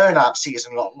burnout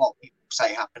season, a lot of people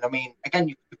say happen. I mean, again,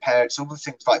 you compare it to other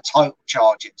things like title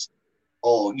charges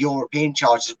or European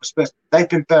charges. They've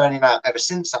been burning out ever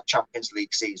since that Champions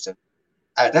League season.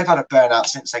 They've had a burnout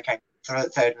since they came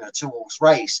third in a 2-horse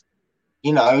race.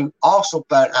 Arsenal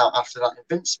burnt out after that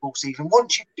Invincible season.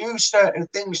 Once you do certain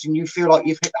things and you feel like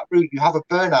you've hit that route, you have a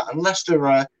burnout. And Leicester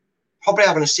are probably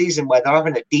having a season where they're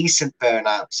having a decent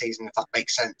burnout season, if that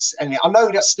makes sense. And I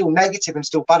know that's still negative and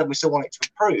still bad, and we still want it to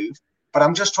improve. But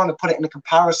I'm just trying to put it in a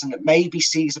comparison that maybe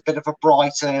sees a bit of a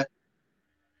brighter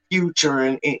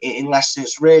future in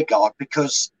Leicester's rearguard,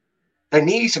 because they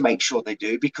need to make sure they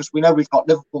do, because we know we've got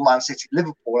Liverpool, Man City,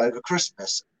 Liverpool over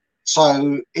Christmas.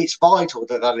 So it's vital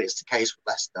that is the case with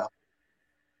Leicester.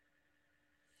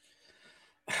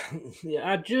 Yeah,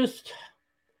 I just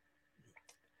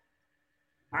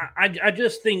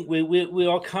think we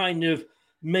are kind of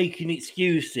making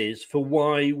excuses for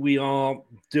why we are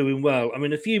doing well. I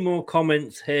mean, a few more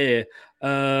comments here.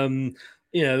 You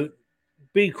know,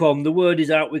 Beacom, the word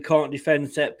is out, we can't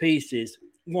defend set pieces.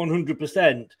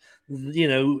 100%. You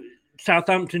know,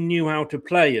 Southampton knew how to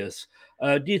play us.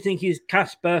 Do you think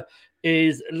Casper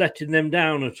is letting them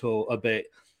down at all a bit?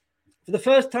 For the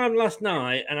first time last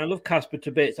night, and I love Casper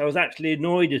to bits, I was actually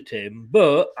annoyed at him,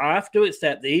 but I have to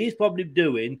accept that he's probably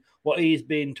doing what he's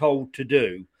being told to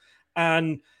do.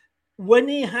 And when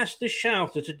he has to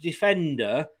shout at a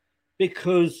defender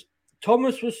because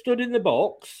Thomas was stood in the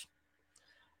box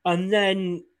and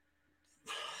then,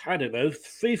 I don't know,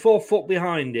 3-4 foot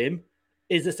behind him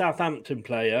is a Southampton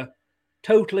player,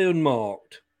 totally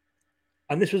unmarked.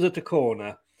 And this was at a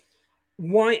corner.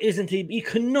 Why isn't he? You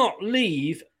cannot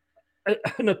leave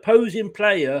an opposing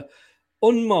player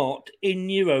unmarked in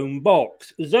your own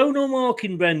box. Zonal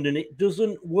marking, Brendan, it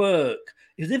doesn't work.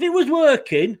 Because if it was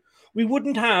working, we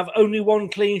wouldn't have only one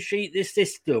clean sheet this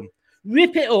system.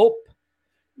 Rip it up,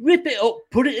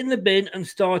 put it in the bin and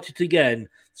start it again.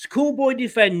 Schoolboy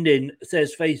defending,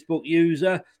 says Facebook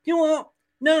user. You know what?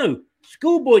 No,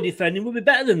 schoolboy defending would be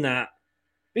better than that.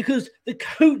 Because the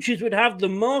coaches would have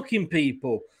them marking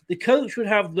people. The coach would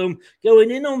have them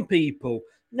going in on people.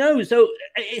 No, so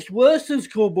it's worse than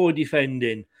schoolboy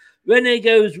defending. Rene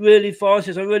goes really far,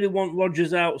 says, I really want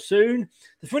Rodgers out soon.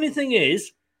 The funny thing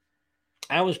is,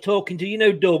 I was talking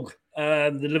to, Doug,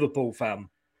 the Liverpool fan.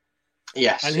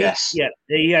 Yes, and yes. Yeah,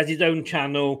 he has his own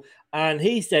channel, and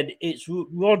he said it's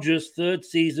Rodgers' third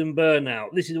season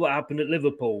burnout. This is what happened at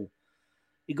Liverpool.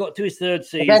 He got to his third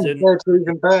season. Again, third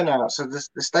season burnout, so the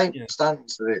statement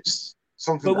stands that it's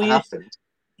something that happened.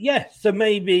 Yeah, so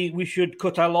maybe we should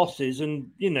cut our losses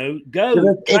and,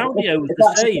 go. Claudio's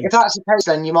the same. If that's the case,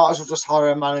 then you might as well just hire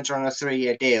a manager on a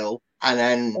 3-year deal and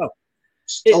then,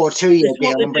 or a 2-year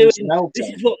deal and bring someone else in.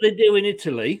 This is what they do in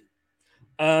Italy.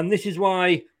 This is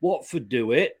why Watford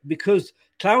do it, because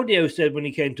Claudio said when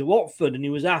he came to Watford and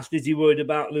he was asked, is he worried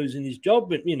about losing his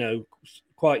job,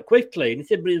 quite quickly. And he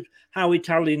said, but it's how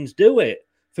Italians do it.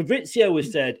 Fabrizio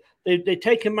has said they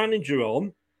take a manager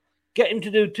on, get him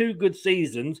to do 2 good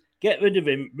seasons, get rid of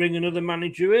him, bring another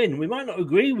manager in. We might not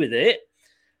agree with it.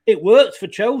 It works for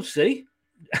Chelsea.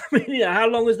 I mean, how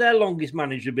long has their longest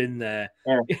manager been there?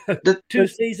 Yeah. 2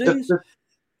 seasons?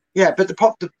 But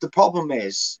the problem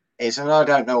is, and I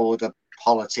don't know all the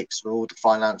politics or all the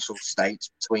financial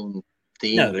states between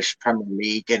the English Premier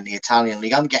League and the Italian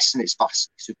League. I'm guessing it's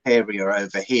vastly superior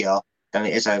over here than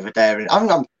it is over there.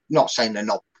 I'm not saying they're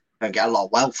not going to get a lot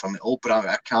of wealth from it all, but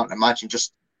I can't imagine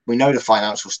we know the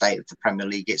financial state of the Premier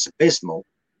League, it's abysmal.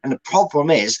 And the problem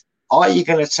is, are you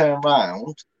going to turn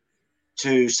around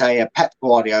to, say, a Pep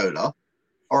Guardiola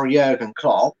or a Jurgen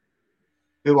Klopp,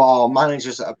 who are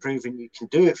managers that are proving you can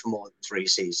do it for more than 3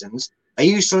 seasons? Are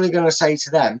you suddenly going to say to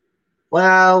them,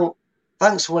 well,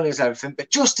 thanks for winning us everything,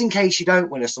 but just in case you don't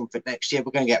win us something next year,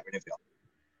 we're going to get rid of you?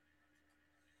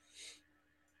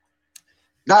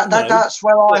 That's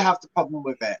where I have the problem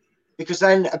with it. Because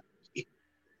then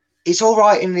it's all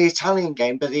right in the Italian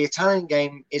game, but the Italian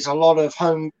game is a lot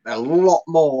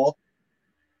more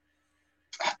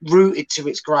rooted to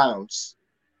its grounds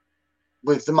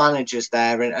with the managers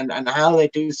there and how they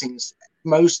do things.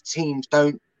 Most teams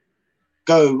don't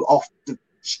go off the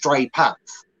straight path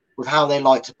with how they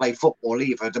like to play football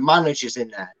either. The managers in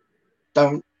there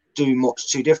don't do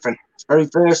much too different. It's very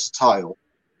versatile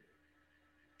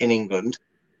in England.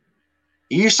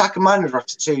 You sack a manager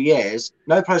after 2 years,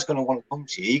 no player's going to want to come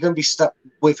to you. You're going to be stuck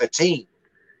with a team.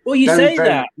 Well, you say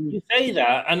that,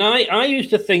 and I used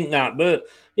to think that, but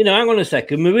hang on a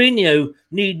second. Mourinho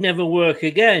need never work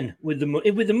again with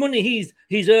the money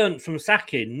he's earned from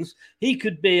sackings. He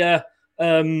could be he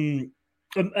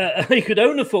could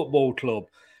own a football club.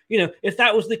 If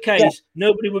that was the case,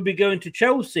 nobody would be going to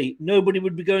Chelsea. Nobody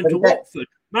would be going to Watford.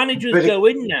 Managers go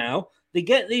in now. They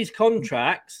get these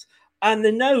contracts. And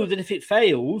they know that if it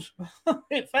fails,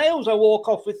 I walk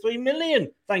off with 3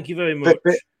 million. Thank you very much.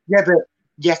 But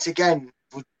yet again,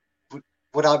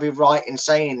 would I be right in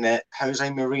saying that Jose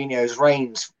Mourinho's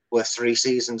reigns were 3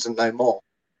 seasons and no more?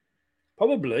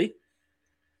 Probably.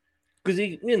 because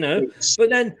he, you know. But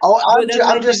then,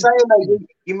 I'm just saying, mate,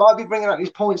 you might be bringing up these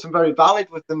points and very valid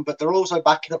with them, but they're also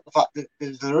backing up the fact that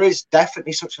there is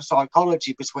definitely such a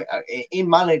psychology between in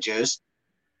managers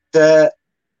that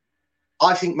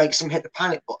I think makes them hit the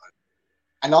panic button.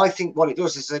 And I think what it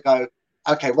does is they go,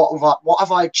 okay, what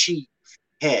have I achieved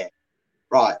here?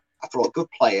 Right, I brought good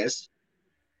players.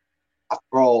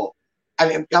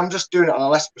 And I'm just doing it on a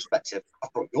less perspective. I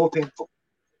brought European football.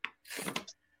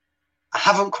 I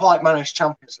haven't quite managed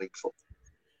Champions League football.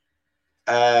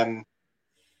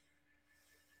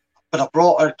 But I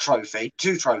brought a trophy,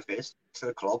 2 trophies to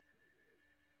the club.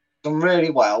 Done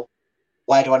really well.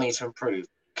 Where do I need to improve?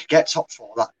 Could get top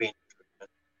 4, that'd be an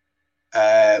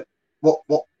improvement.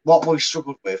 What we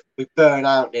struggled with, we burn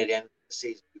out near the end of the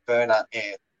season. We burn out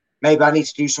here. Maybe I need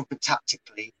to do something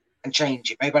tactically and change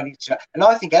it. Maybe I need to. And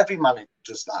I think every manager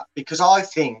does that, because I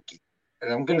think,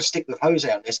 and I'm going to stick with Jose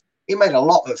on this, he made a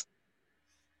lot of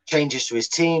changes to his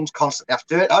teams constantly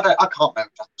after it. I can't remember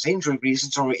if that was injury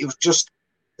reasons or it was just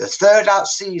the third out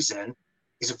season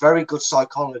is a very good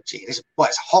psychology. It's a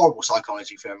horrible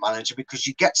psychology for a manager, because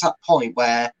you get to that point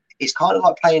where it's kind of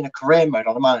like playing a career mode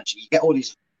on a manager. You get all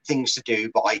these things to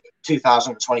do by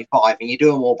 2025 and you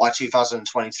do them all by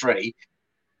 2023.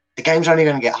 The game's only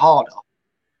going to get harder.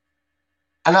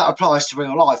 And that applies to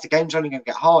real life. The game's only going to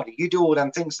get harder. You do all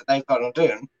them things that they've got to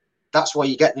do. That's why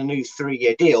you get the new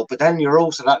 3-year deal. But then you're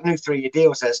also, that new 3-year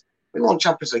deal says, we want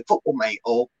Champions League football, mate.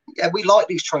 Or, yeah, we like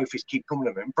these trophies, keep coming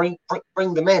in.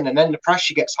 Bring them in. And then the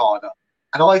pressure gets harder.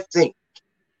 And I think,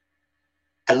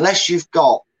 unless you've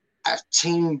got a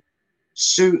team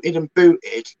suited and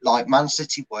booted like Man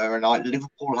City were and like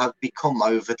Liverpool have become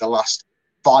over the last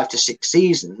 5 to 6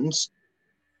 seasons,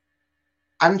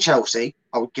 and Chelsea,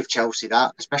 I would give Chelsea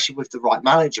that, especially with the right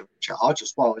manager in charge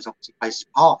as well, as obviously plays his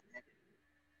part in it.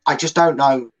 I just don't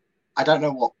know. I don't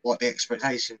know what the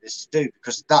expectation is to do,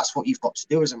 because that's what you've got to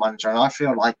do as a manager. And I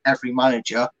feel like every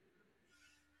manager,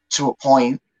 to a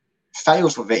point,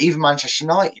 fails with it. Even Manchester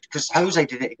United, because Jose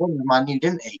did it again with Man U,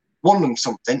 didn't he? Won them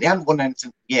something. He hadn't won anything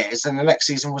for years, and the next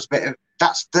season was a bit of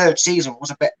that's third season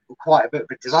was quite a bit of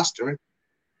a disaster,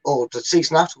 or the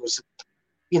season after was,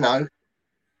 you know.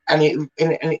 And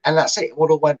that's it. It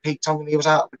would have went Pete Tong and he was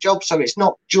out of a job. So it's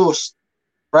not just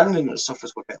Brendan that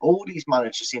suffers with it. All these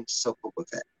managers seem to suffer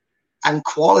with it. And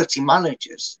quality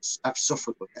managers have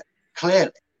suffered with it,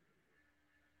 clearly.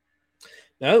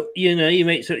 No, you know, you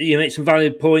make some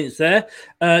valid points there.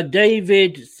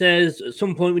 David says at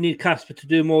some point we need Kasper to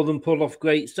do more than pull off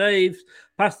great saves,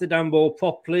 pass the damn ball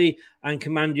properly, and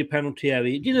command your penalty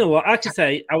area. Do you know what? I can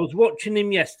say I was watching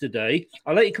him yesterday.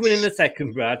 I'll let you come in a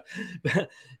second, Brad.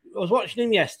 I was watching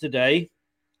him yesterday,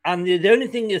 and the only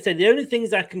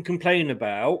things I can complain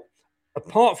about,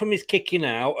 apart from his kicking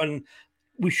out, and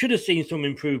we should have seen some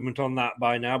improvement on that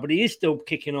by now, but he is still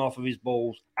kicking half of his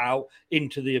balls out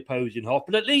into the opposing half.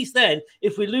 But at least then,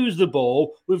 if we lose the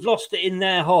ball, we've lost it in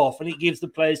their half, and it gives the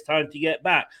players time to get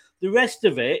back. The rest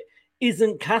of it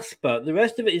isn't Kasper. The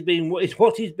rest of it is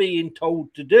what he's being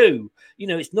told to do. You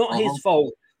know, it's not his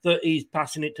fault that he's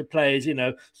passing it to players, you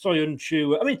know,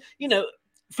 Soyuncu. I mean, you know,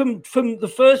 from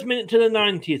the first minute to the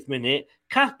 90th minute,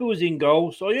 Kasper was in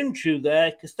goal, Soyuncu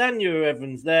there, Castagna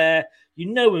Evans there. You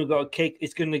know when we've got a kick,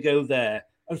 it's going to go there.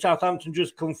 And Southampton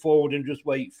just come forward and just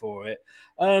wait for it.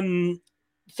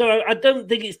 So I don't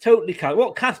think it's totally Kasper.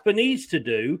 What Kasper needs to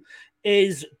do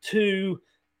is to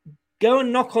go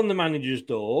and knock on the manager's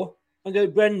door and go,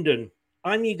 Brendan,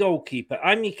 I'm your goalkeeper,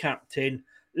 I'm your captain.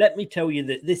 Let me tell you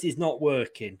that this is not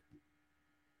working.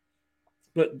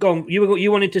 But go on, you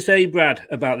wanted to say, Brad,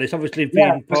 about this, obviously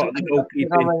being part of the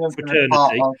goalkeeping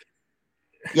fraternity.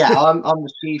 I'm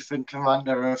the chief and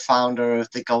commander and founder of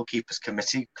the goalkeepers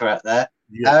committee, correct there.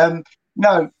 Yeah.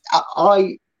 No,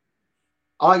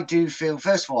 I do feel,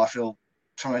 first of all, I feel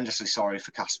tremendously sorry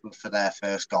for Kasper for their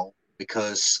first goal,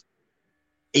 because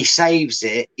he saves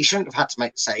it. He shouldn't have had to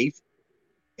make the save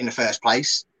in the first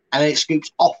place, and it scoops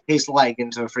off his leg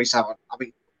into a 3-7. I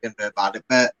mean, we can do about it,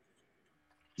 but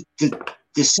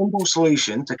the simple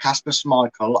solution to Kasper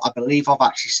Schmeichel, I believe I've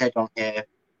actually said on here,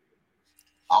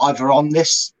 either on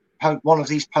this one of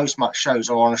these post-match shows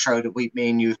or on a show that me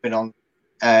and you have been on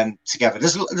together.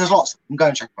 There's lots of them. Go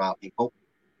and check them out, people.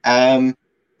 But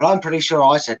I'm pretty sure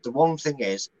I said the one thing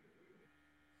is,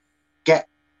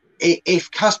 if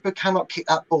Kasper cannot kick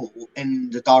that ball in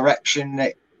the direction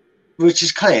that, which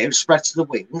is clear, it's spread to the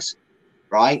wings,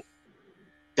 right?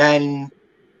 Then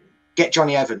get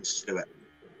Johnny Evans to do it.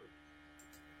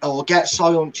 or get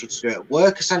Soyuncu to do it.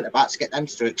 Work a centre-back to get them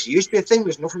to do it. Because it used to be a thing.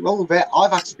 There's nothing wrong with it.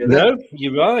 I've had to do it. No,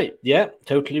 you're right. Yeah,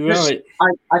 totally right.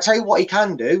 I tell you what he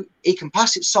can do. He can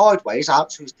pass it sideways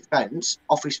out to his defence,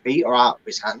 off his feet or out of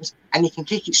his hands, and he can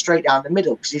kick it straight down the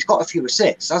middle because he's got a few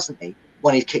assists, hasn't he,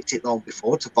 when he kicked it long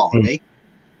before to Vardy.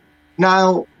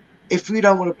 Now, if we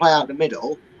don't want to play out the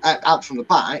middle, out from the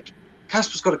back,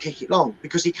 Kasper's got to kick it long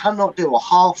because he cannot do a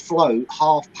half float,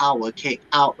 half power kick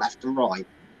out left and right.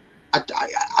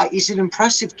 It's an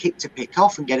impressive kick to pick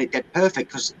off and get it dead perfect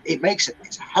because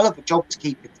it's a hell of a job to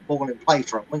keep the ball in play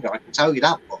for a winger. I can tell you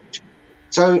that much.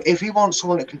 So if he wants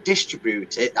someone that can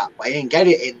distribute it that way and get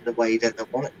it in the way that they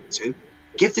want it to,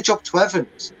 give the job to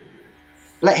Evans.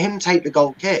 Let him take the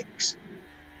goal kicks.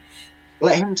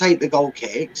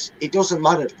 It doesn't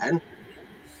matter then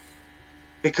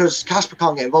because Kasper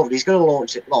can't get involved. He's going to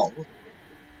launch it long.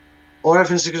 Or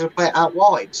Evans is going to play it out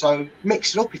wide. So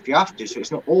mix it up if you have to, so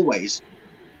it's not always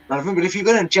relevant. But if you're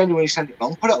going to genuinely send it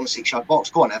long, put it on the 6-yard box.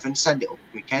 Go on, Evans, send it up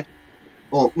to me, kid.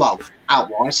 Or, out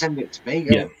wide, send it to me.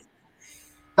 Yeah.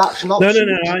 That's an option.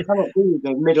 No. You cannot do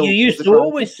the middle. You used to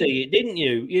always see it, didn't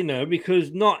you? You know,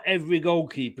 because not every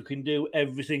goalkeeper can do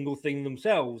every single thing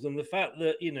themselves. And the fact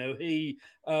that, these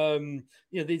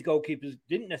goalkeepers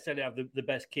didn't necessarily have the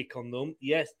best kick on them.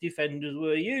 Yes, defenders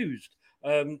were used.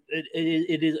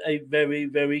 It is a very,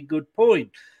 very good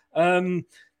point. But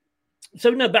as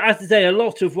I say, a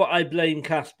lot of what I blame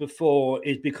Kasper for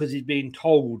is because he's being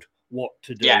told what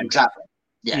to do. Yeah, exactly.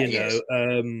 Yeah,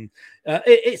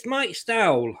 it's Mike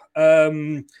Stowell,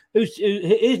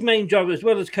 his main job as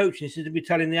well as coaching is to be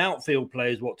telling the outfield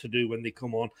players what to do when they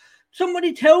come on.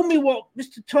 Somebody tell me what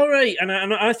Mr. Torre, and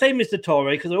I say Mr. Torre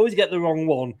because I always get the wrong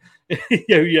one.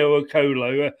 Yo or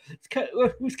Colo.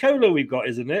 It's Colo we've got,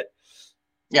 isn't it?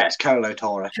 Yeah, it's Colo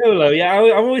Torre. Colo, yeah.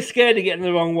 I'm always scared of getting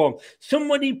the wrong one.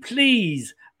 Somebody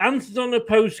please answers on a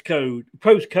postcard.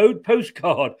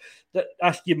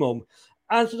 Ask your mum.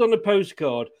 Answers on a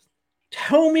postcard.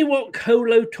 Tell me what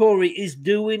Colo Torre is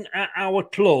doing at our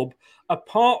club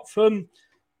apart from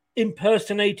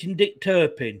impersonating Dick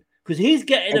Turpin. Because he's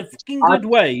getting a fucking good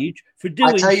wage for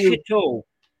doing shit all.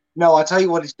 No, I tell you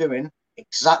what he's doing.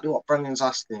 Exactly what Brendan's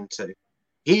asking him to.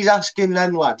 He's asking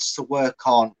them lads to work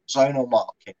on zonal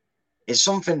marking. It's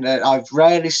something that I've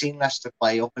rarely seen Leicester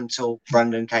play up until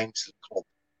Brendan came to the club.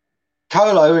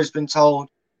 Colo has been told,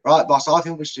 right, boss, I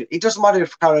think we should. It doesn't matter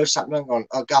if Colo sat down on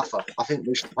Gaffer. I think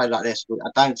we should play like this. But I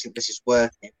don't think this is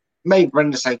working. Maybe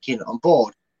Brendan's taking it on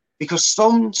board. Because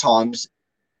sometimes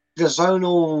the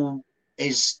zonal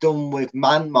is done with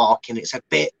man marking. It's a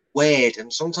bit weird.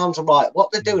 And sometimes I'm like,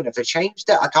 what they're doing? Have they changed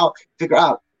it? I can't figure it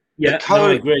out. Yeah,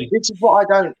 I agree. This is what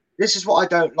I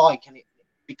don't like, and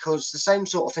because the same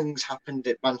sort of things happened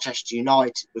at Manchester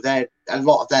United, with a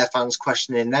lot of their fans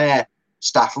questioning their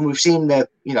staff, and we've seen the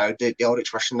old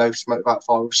expression "no smoke without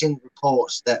fire." We've seen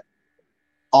reports that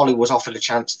Ollie was offered a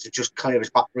chance to just clear his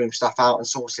backroom staff out and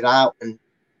sort it out, and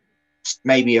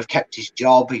maybe have kept his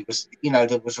job. He was,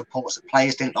 there was reports that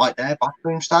players didn't like their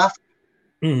backroom staff.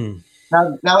 Mm.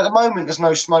 Now, at the moment, there's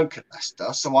no smoke at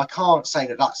Leicester, so I can't say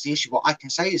that that's the issue. What I can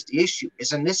say is the issue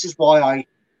is, and this is why I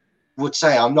would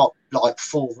say I'm not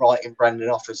full writing Brendan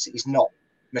off as he's not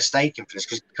mistaken for this,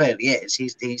 because clearly he is.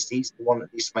 He's the one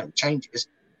that needs to make the changes.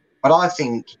 But I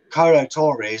think Colo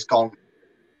Torre has gone,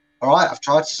 all right, I've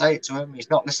tried to say it to him. He's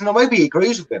not listening. Or maybe he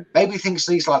agrees with him. Maybe he thinks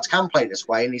these lads can play this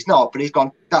way, and he's not. But he's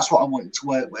gone, that's what I want you to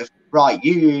work with. Right,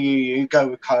 you go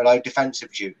with Colo,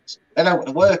 defensive duties. They know what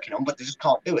they're working on, but they just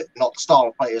can't do it. They're not the style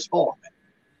of players for it.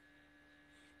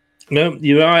 No,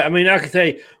 you're right. I mean, I could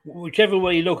say, whichever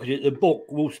way you look at it, the book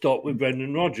will stop with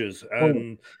Brendan Rodgers.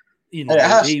 And, it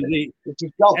has to. It's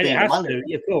his job being a manager.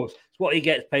 Of course. It's what he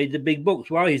gets paid, the big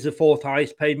bucks. Well, he's the fourth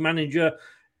highest paid manager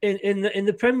in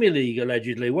the Premier League,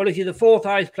 allegedly. Well, if you're the fourth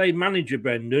highest paid manager,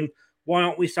 Brendan, why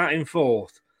aren't we sat in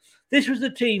fourth? This was the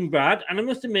team, Brad, and I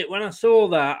must admit, when I saw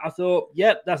that, I thought,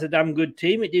 yep, that's a damn good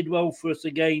team. It did well for us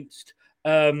against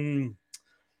Watford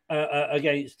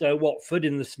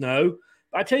in the snow.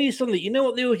 But I tell you something, you know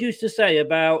what they always used to say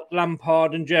about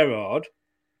Lampard and Gerrard?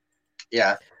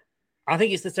 Yeah. I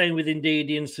think it's the same with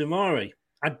Ndidi and Soumare.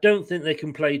 I don't think they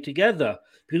can play together.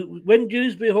 Because when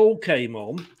Dewsbury Hall came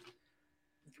on,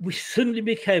 we suddenly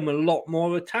became a lot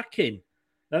more attacking.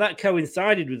 Now, that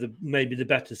coincided with maybe the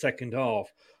better second half.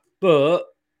 But,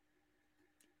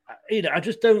 I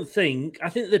just don't think... I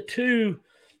think they're too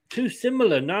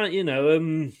similar now,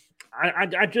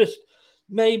 I just...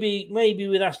 Maybe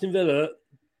with Aston Villa,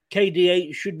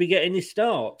 KDH should be getting his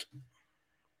start.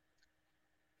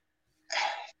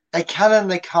 They can and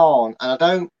they can't. And I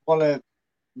don't want to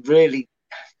really...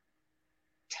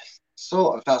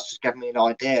 that's just given me an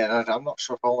idea, and I'm not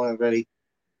sure if I want to really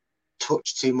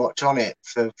touch too much on it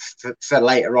for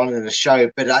later on in the show.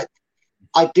 But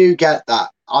I do get that.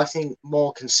 I think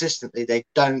more consistently they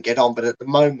don't get on, but at the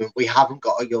moment we haven't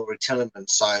got a Yuri Tillman,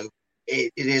 so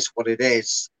it is what it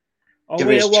is. Are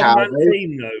we a one-man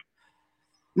team, though?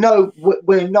 No,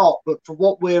 we're not. But for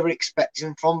what we're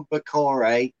expecting from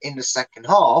Bakore in the second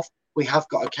half, we have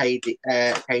got a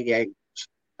KDH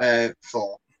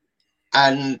for.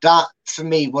 And that, for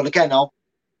me, well, again, I'll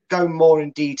go more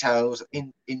in details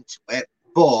into it,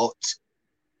 but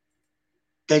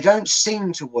they don't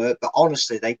seem to work, but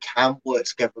honestly, they can work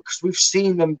together because we've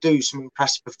seen them do some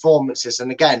impressive performances.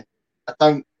 And again, I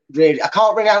can't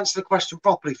really answer the question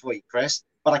properly for you, Chris,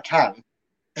 but I can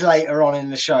later on in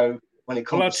the show when it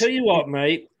comes. Well, I'll tell you what,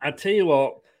 mate. I'll tell you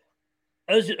what.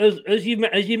 As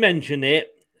you mentioned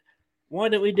it, why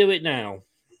don't we do it now?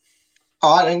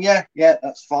 All right, then, yeah,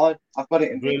 that's fine. I've got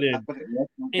it in. Brilliant.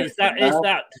 It's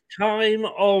that time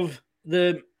of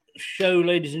the show,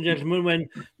 ladies and gentlemen, when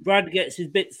Brad gets his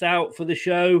bits out for the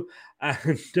show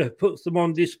and puts them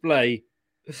on display.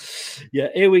 Yeah,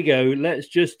 here we go. Let's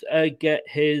just get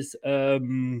his. I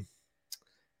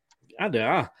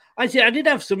did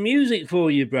have some music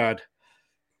for you, Brad.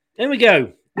 Here we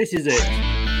go. This is it.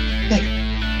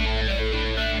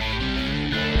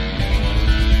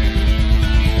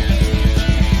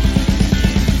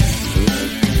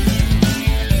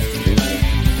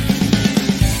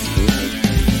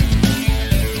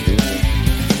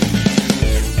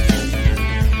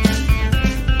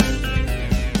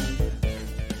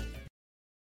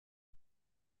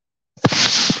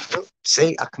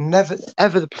 See, I can never,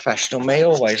 ever the professional me,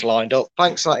 always lined up.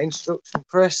 Thanks for that introduction,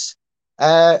 Chris.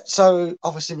 So,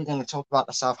 obviously, we're going to talk about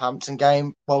the Southampton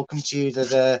game. Welcome to you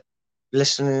that are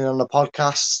listening on the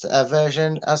podcast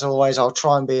version. As always, I'll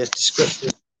try and be as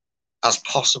descriptive as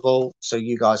possible so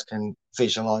you guys can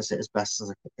visualise it as best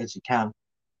as you can.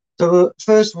 So,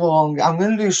 first of all, I'm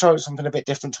going to do something a bit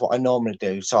different to what I normally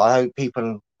do. So, I hope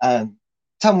people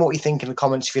tell me what you think in the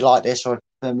comments if you like this, or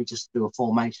let me just do a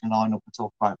formation lineup and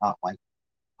talk about it that way.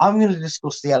 I'm going to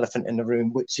discuss the elephant in the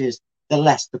room, which is the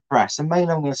Leicester press. And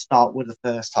mainly I'm going to start with the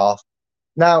first half.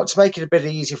 Now, to make it a bit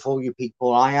easier for you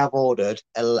people, I have ordered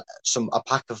a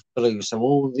pack of blue, so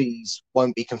all these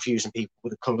won't be confusing people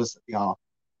with the colours that they are.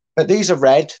 But these are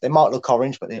red. They might look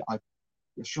orange, but I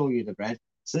assure you they're red.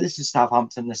 So this is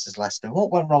Southampton, this is Leicester.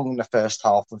 What went wrong in the first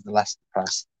half of the Leicester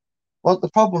press? Well,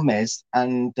 the problem is,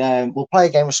 and we'll play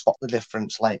a game of Spot the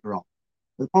Difference later on.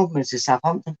 The problem is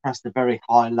Southampton pressed a very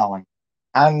high line.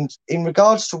 And in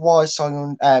regards to why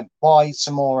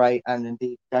Samore and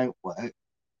indeed don't work,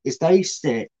 is they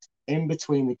sit in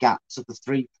between the gaps of the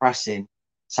three pressing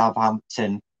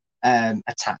Southampton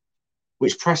attack,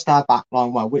 which pressed our back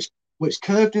line well, which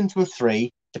curved into a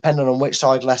three, depending on which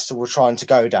side Leicester were trying to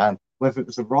go down, whether it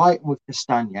was the right with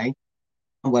Castagne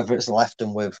or whether it's the left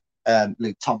and with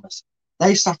Luke Thomas.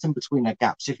 They sat in between their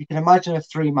gaps. If you can imagine a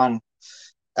three-man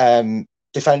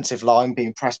defensive line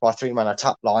being pressed by a three-man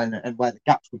attack line and where the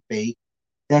gaps would be,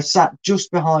 they sat just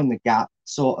behind the gap,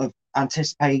 sort of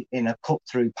anticipating a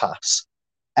cut-through pass.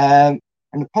 And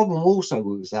the problem also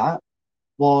was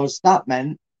that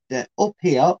meant that up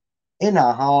here in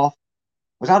our half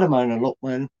was Ademola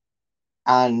Lookman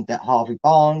and Harvey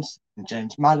Barnes and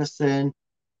James Maddison,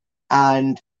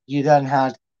 and you then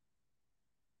had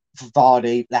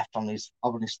Vardy left on his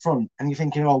front, and you're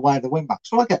thinking, oh, where are the wing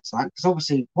backs? Well, I get that because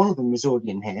obviously one of them is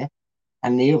already in here,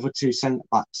 and the other two centre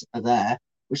backs are there,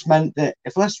 which meant that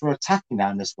if Leicester were attacking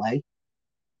down this way,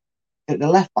 that the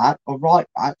left back or right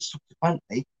back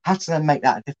subsequently had to then make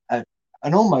that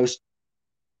an almost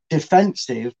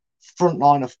defensive front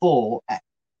line of four,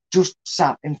 just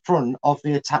sat in front of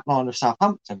the attack line of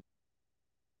Southampton.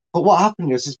 But what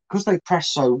happened is because they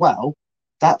pressed so well,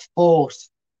 that forced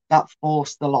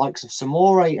the likes of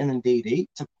Samore and Ndidi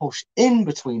to push in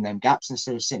between them gaps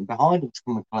instead of sitting behind them to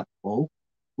come and collect the ball,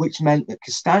 which meant that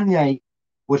Castagne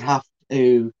would have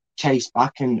to chase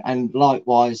back and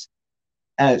likewise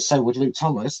so would Luke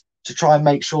Thomas to try and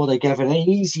make sure they gave an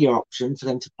easier option for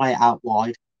them to play it out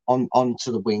wide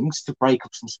onto the wings to break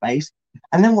up some space.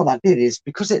 And then what that did is,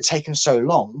 because it had taken so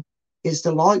long, is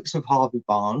the likes of Harvey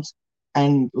Barnes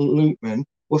and Lookman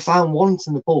were found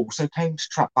wanting the ball, so came to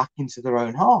trap back into their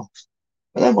own half.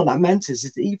 But then what that meant is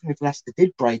that even if Leicester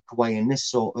did break away in this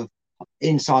sort of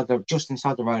just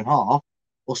inside their own half,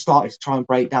 or started to try and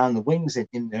break down the wings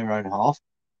in their own half,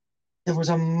 there was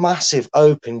a massive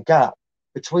open gap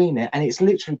between it, and it's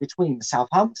literally between the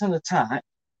Southampton attack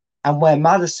and where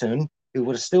Maddison, who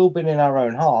would have still been in our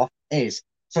own half, is.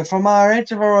 So from our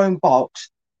edge of our own box,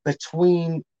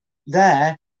 between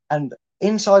there and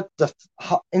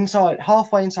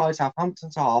halfway inside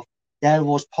Southampton's half, there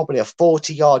was probably a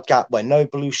 40-yard gap where no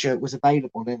blue shirt was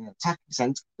available in an attacking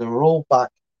sense. They were all back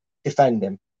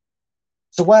defending.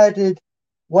 So where did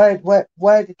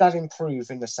that improve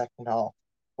in the second half?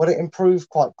 Well, it improved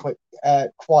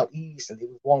quite easily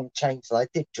with one change that I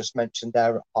did just mention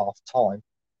there at half time,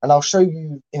 and I'll show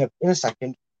you in a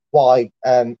second why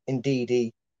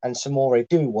Ndidi and Samore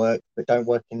do work but don't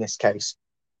work in this case.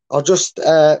 I'll just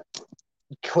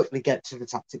quickly get to the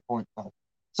tactic point though.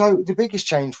 So the biggest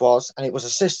change was, and it was a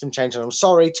system change, and I'm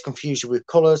sorry to confuse you with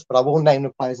colours, but I will name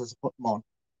the players as I put them on.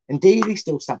 Ndidi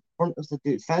still sat in front of the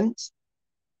defence,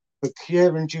 but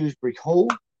Kieran Dewsbury-Hall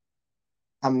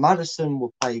and Maddison were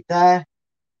played there,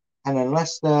 and then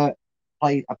Leicester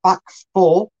played a back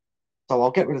four. So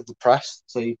I'll get rid of the press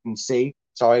so you can see.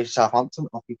 Sorry, Southampton,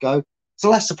 off you go. So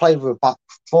Leicester played with a back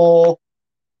four.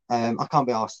 I can't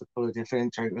be asked to fully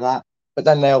differentiate with that. But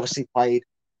then they obviously played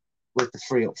with the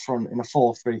three up front in a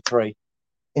 4-3-3.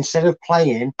 Instead of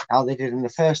playing how they did in the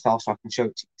first half, so I can show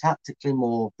it to you tactically,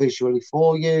 more visually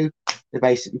for you, they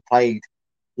basically played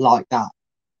like that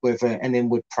with an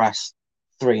inward press,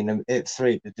 three at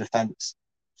the defence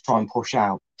to try and push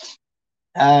out.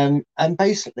 And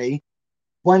basically,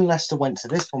 when Leicester went to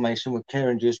this formation with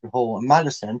Kieran Dewsbury-Hall and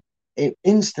Maddison, it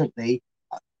instantly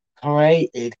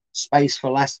created space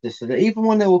for Leicester, so that even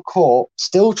when they were caught,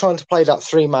 still trying to play that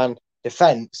three-man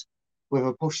defence with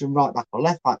a pushing right back or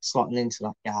left back slotting into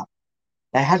that gap,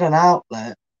 they had an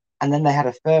outlet, and then they had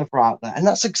a further outlet, and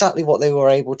that's exactly what they were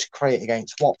able to create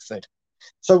against Watford.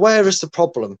 So where is the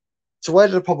problem?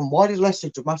 Why did Leicester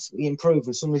dramatically improve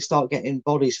and suddenly start getting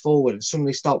bodies forward and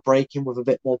suddenly start breaking with a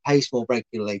bit more pace more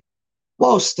regularly,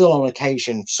 while still on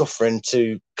occasion suffering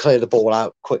to clear the ball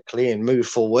out quickly and move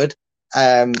forward,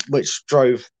 which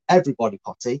drove everybody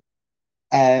potty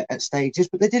at stages,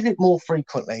 but they did it more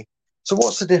frequently. So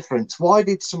what's the difference? Why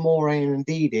did Samore and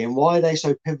Ndidi, and why are they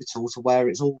so pivotal to where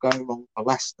it's all going wrong for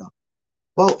Leicester?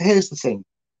 Well, here's the thing.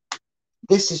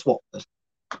 This is Watford.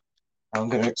 I'm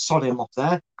going to sod him off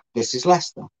there. This is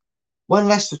Leicester. When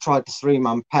Leicester tried the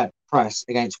three-man press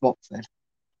against Watford,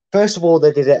 first of all,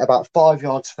 they did it about 5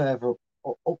 yards further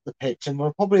up the pitch, and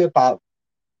were probably about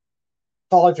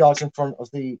 5 yards in front of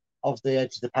the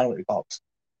edge of the penalty box.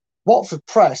 Watford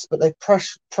pressed, but they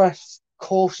pressed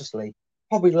cautiously.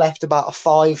 Probably left about a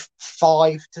 5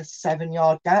 to 7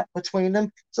 yard gap between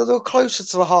them. So they were closer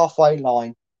to the halfway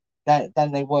line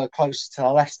than they were closer to the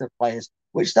Leicester players,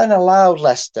 which then allowed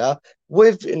Leicester,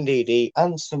 with Ndidi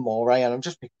and Samore, and I'm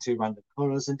just picking two random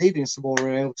colours, Ndidi and Samore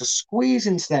were able to squeeze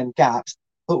into them gaps,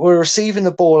 but were receiving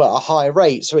the ball at a high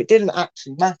rate. So it didn't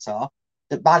actually matter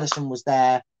that Maddison was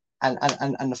there and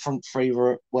the front three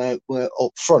were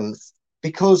up front,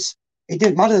 because it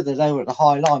didn't matter that they were at the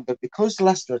high line, but because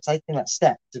Leicester had taken that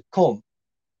step to come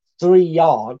 3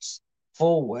 yards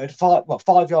forward, 5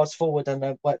 yards forward than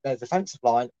their defensive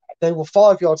line, they were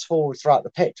 5 yards forward throughout the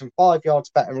pitch and 5 yards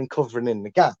better in covering in the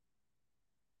gap.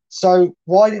 So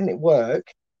why didn't it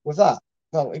work with that?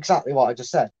 Well, exactly what I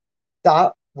just said.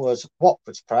 That was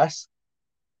Watford's press.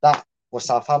 That was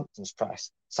Southampton's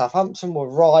press. Southampton were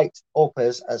right up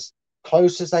as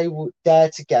close as they would dare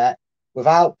to get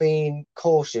without being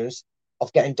cautious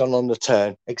of getting done on the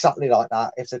turn. Exactly like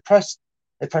that. If they pressed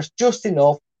just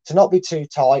enough to not be too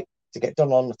tight to get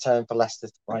done on the turn for Leicester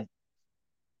to break.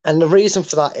 And the reason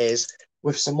for that is,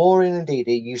 with Samore and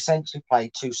Ndidi, you essentially play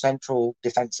two central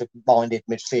defensive-minded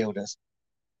midfielders.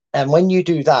 And when you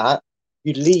do that,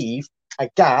 you leave a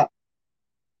gap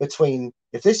between,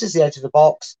 if this is the edge of the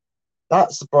box,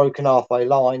 that's the broken halfway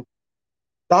line,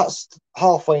 that's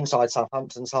halfway inside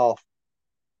Southampton's half,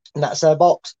 and that's their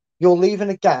box. You're leaving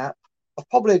a gap of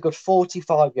probably a good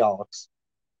 45 yards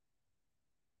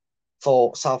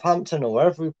for Southampton or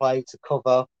wherever we play to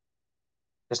cover,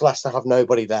 because Leicester have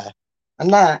nobody there.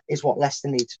 And that is what Leicester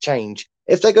need to change.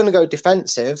 If they're going to go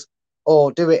defensive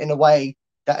or do it in a way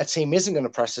that a team isn't going to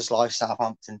press as like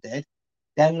Southampton did,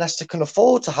 then Leicester can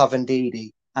afford to have Ndidi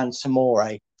and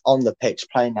Samore on the pitch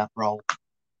playing that role,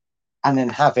 and then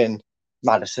having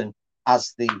Maddison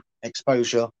as the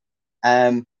exposure.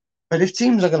 But if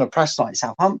teams are going to press like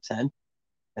Southampton,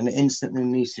 then it instantly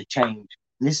needs to change.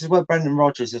 And this is where Brendan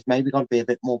Rodgers has maybe got to be a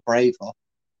bit more braver.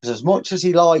 Because as much as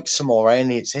he likes Samore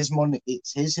and it's his money,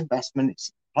 it's his investment, it's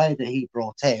the player that he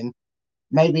brought in,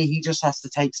 maybe he just has to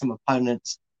take some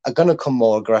opponents are going to come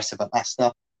more aggressive at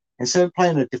Leicester. Instead of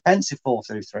playing a defensive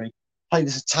 4-3-3, play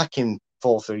this attacking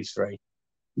 4-3-3.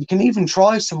 You can even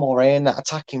try Samore in that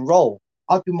attacking role.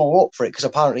 I'd be more up for it because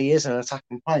apparently he is an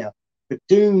attacking player. But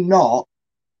do not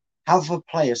have a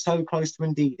player so close to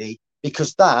Ndidi,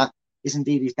 because that is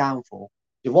Ndidi's downfall.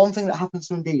 The one thing that happens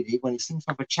to Ndidi when he seems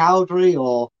to have a Chowdhury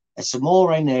or a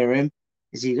Samore near him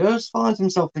is he does find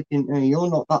himself thinking, you're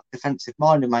not that defensive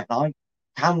minded, mate. I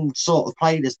can sort of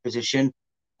play this position.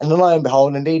 And lo and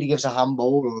behold, Ndidi gives a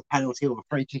handball or a penalty or a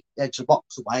free kick edge of the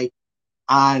box away.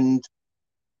 And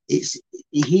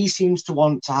he seems to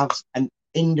want to have an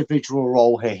individual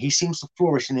role here. He seems to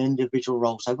flourish in an individual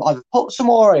role. So either put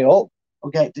Samore up or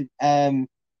get Kieran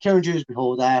Dewsbury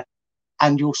Hall there,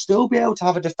 and you'll still be able to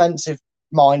have a defensive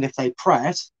mind if they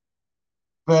press,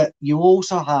 but you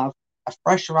also have a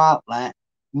fresher outlet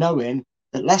knowing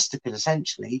that Leicester could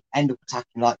essentially end up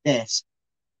attacking like this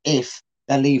if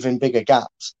they're leaving bigger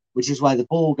gaps, which is where the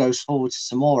ball goes forward to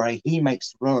Samore, he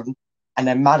makes the run, and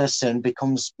then Maddison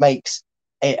makes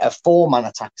it a four-man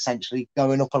attack, essentially,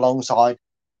 going up alongside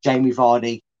Jamie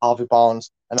Vardy, Harvey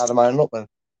Barnes, and Ademola Lookman.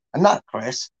 And that,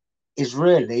 Chris, is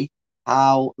really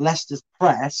how Leicester's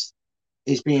press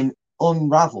is being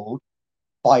unravelled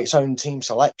by its own team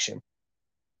selection.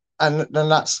 And then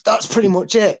that's pretty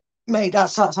much it. Mate,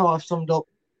 that's how I've summed up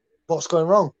what's going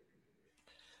wrong.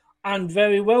 And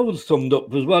very well summed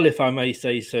up as well, if I may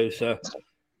say so, sir.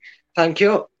 Thank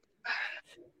you.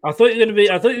 I thought you were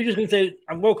just going to say,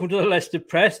 "And welcome to the Leicester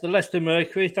Press, the Leicester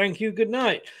Mercury. Thank you. Good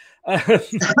night."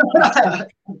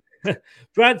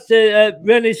 Brad said,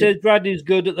 Rennie says Brad is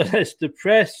good at the Leicester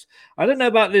Press. I don't know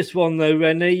about this one though,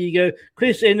 Rennie. You go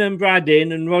Chris in and Brad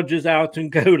in, and Rogers out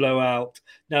and Golo out.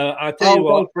 No, I'll tell you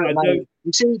what.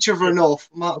 We see each other enough.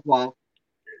 Might as well.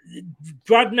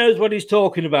 Brad knows what he's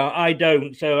talking about. I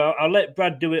don't, so I'll let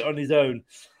Brad do it on his own.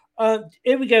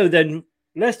 Here we go then.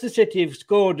 Leicester City have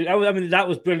scored. I mean, that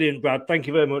was brilliant, Brad. Thank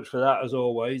you very much for that, as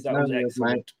always. That was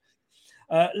excellent.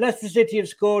 Leicester City have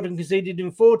scored and conceded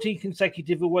in 14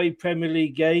 consecutive away Premier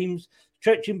League games,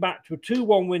 stretching back to a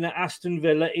 2-1 win at Aston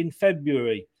Villa in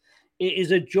February. It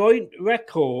is a joint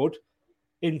record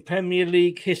in Premier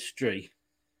League history,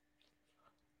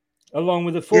 along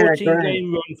with a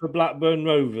 14-game run for Blackburn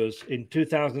Rovers in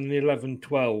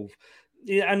 2011-12.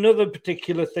 Another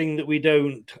particular thing that we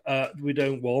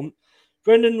don't want.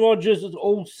 Brendan Rodgers has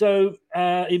also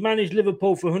he managed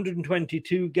Liverpool for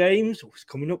 122 games. It's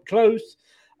coming up close.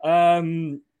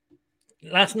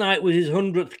 Last night was his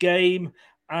 100th game,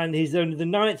 and he's only the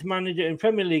 9th manager in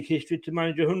Premier League history to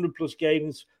manage 100-plus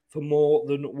games for more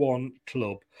than one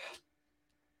club.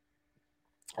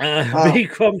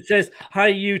 Recom says, "Hi,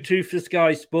 you two for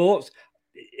Sky Sports."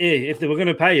 If they were going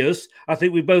to pay us, I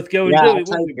think we'd both go and do it,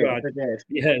 wouldn't we, Brad?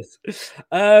 Yes.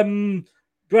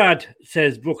 Brad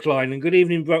says, Brookline, and good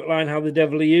evening, Brookline. How the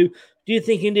devil are you? Do you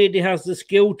think indeed he has the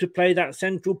skill to play that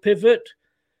central pivot?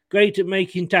 Great at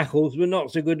making tackles, but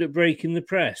not so good at breaking the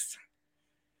press.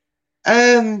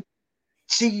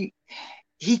 See,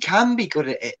 he can be good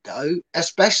at it, though,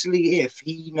 especially if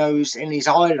he knows in his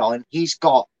eye line he's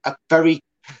got a very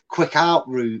quick out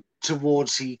route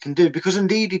towards he can do, because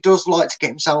indeed he does like to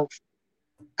get himself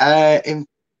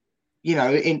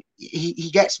he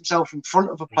gets himself in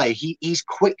front of a play. He's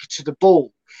quick to the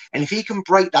ball, and if he can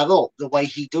break that up the way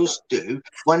he does do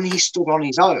when he stood on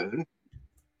his own,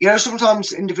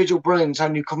 sometimes individual brilliance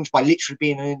only comes by literally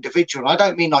being an individual. I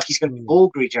don't mean like he's going to be ball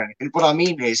greedy or anything. What I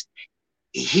mean is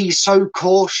he's so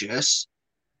cautious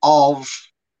of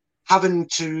having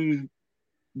to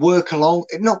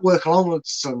not work along with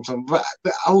someone, but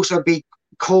also be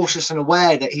cautious and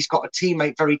aware that he's got a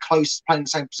teammate very close playing the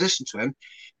same position to him,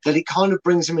 that it kind of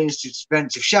brings him into his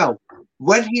defensive shell.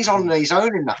 When he's on his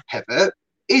own in that pivot,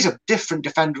 he's a different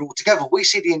defender altogether. We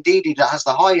see the Ndidi that has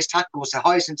the highest tackles, the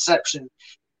highest interception,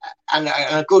 and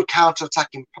a good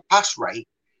counter-attacking pass rate.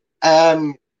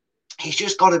 He's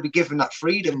just got to be given that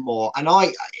freedom more. And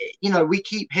we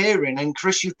keep hearing, and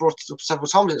Chris, you've brought it up several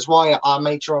times, that's why I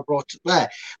made sure I brought it there.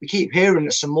 We keep hearing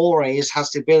that Samore has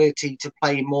the ability to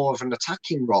play more of an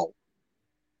attacking role.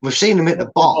 We've seen him hit the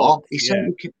bar.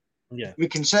 We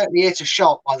can certainly hit a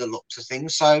shot by the looks of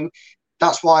things. So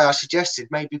that's why I suggested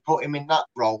maybe put him in that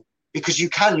role, because you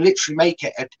can literally make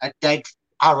it a dead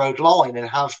arrowed line and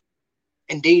have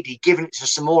Ndidi giving it to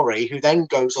Samore, who then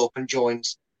goes up and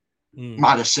joins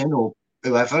Maddison or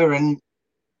whoever, and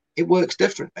it works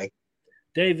differently.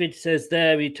 David says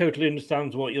there he totally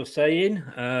understands what you're saying.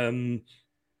 It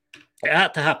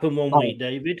had to happen one week,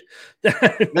 David.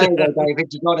 There you go,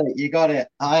 David. You got it.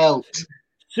 I helped.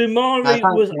 Sumari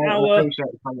was our...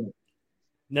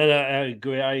 No,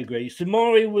 I agree.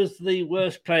 Sumari was the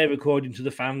worst player according to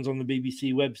the fans on the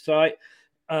BBC website.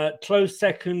 Close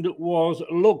second was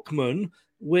Lookman,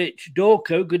 which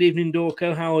Dorco, good evening,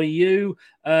 Dorco, how are you?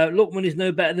 Lookman is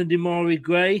no better than Demarai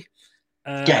Gray.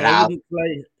 Get out.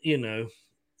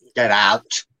 Get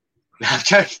out.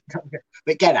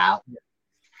 But get out.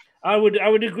 I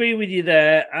would agree with you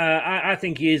there. I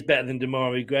think he is better than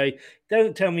Demarai Gray.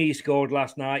 Don't tell me he scored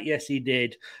last night. Yes, he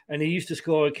did, and he used to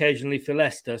score occasionally for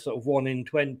Leicester, sort of 1 in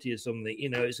 20 or something. You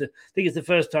know, I think it's the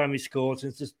first time he scored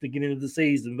since the beginning of the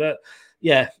season. But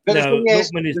yeah, but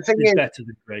Lookman is better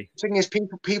than Gray. The thing is,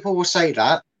 people will say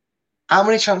that. How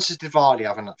many chances did Vardy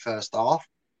have in that first half?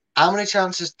 How many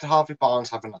chances did Harvey Barnes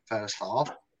have in that first half?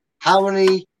 How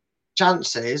many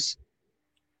chances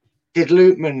did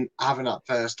Lookman have in that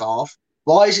first half?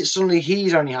 Why is it suddenly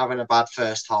he's only having a bad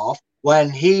first half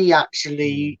when he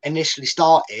actually initially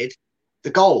started the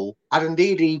goal? And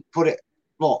indeed, he put it,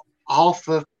 half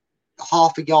a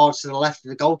yard to the left of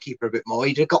the goalkeeper a bit more.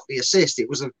 He'd have got the assist. It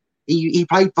was he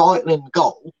played vital in the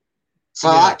goal. So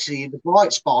actually, the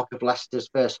bright spark of Leicester's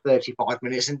first 35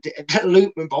 minutes, and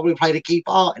Lookman probably played a key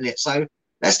part in it. So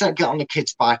let's not get on the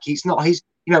kid's back. We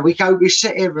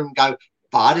sit here and go,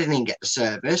 but I didn't even get the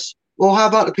service. Well, how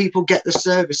about the people get the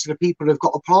service and the people who've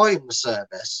got applying the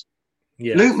service?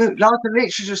 Yeah. Lookman, like I literally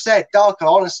just said, Darko,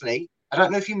 honestly, I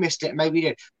don't know if you missed it, maybe you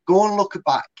did. Go and look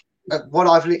back at what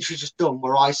I've literally just done,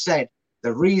 where I said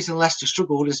the reason Leicester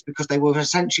struggled is because they were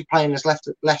essentially playing as left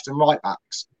and right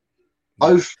backs.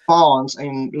 Both Barnes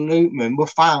and Lookman were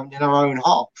found in our own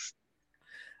half.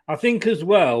 I think as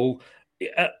well,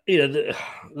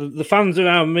 the fans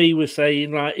around me were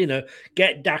saying, like,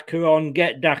 get Daka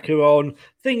on.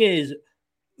 Thing is,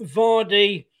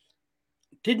 Vardy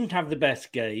didn't have the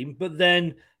best game, but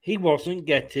then he wasn't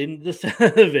getting the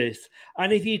service.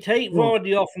 And if you take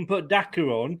Vardy off and put Daka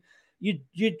on,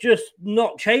 you're just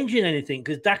not changing anything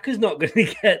because Daka's not going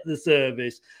to get the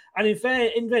service. And in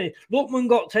fairness, Lookman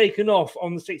got taken off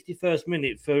on the 61st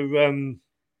minute for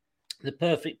the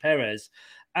perfect Perez.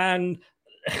 And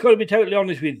I've got to be totally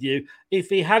honest with you, if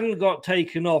he hadn't got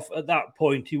taken off at that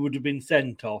point, he would have been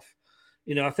sent off.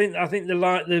 I think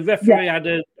the referee had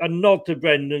a nod to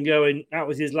Brendan going, that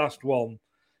was his last one.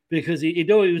 Because he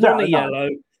was on a yellow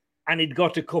and he'd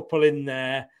got a couple in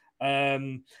there.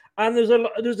 And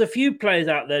there's a few players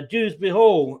out there. Dewsbury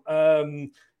Hall,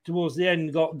 towards the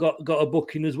end, got a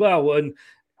booking as well. And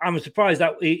I'm surprised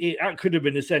that that could have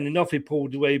been a sending off. He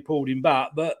pulled him back.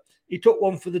 But he took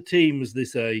one for the team, as they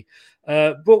say.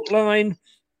 Brookline,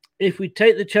 if we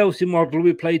take the Chelsea model,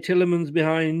 we play Tielemans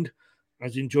behind,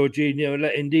 as in Jorginho, and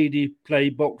let Ndidi play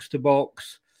box to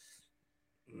box.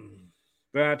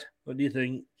 Brad, what do you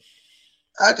think?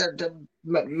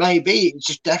 Maybe it's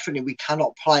just definitely we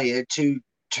cannot play two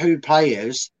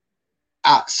players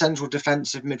at central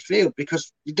defensive midfield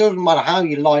because it doesn't matter how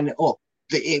you line it up.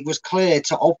 It was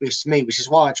obvious to me, which is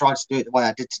why I tried to do it the way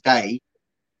I did today,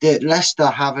 that Leicester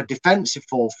have a defensive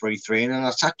 4-3-3 and an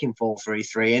attacking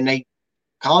 4-3-3, and they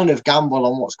kind of gamble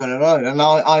on what's going on. And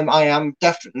I am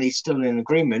definitely still in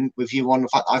agreement with you on the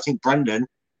fact that I think Brendan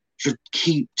should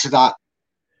keep to that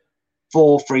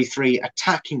 4-3-3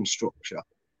 attacking structure,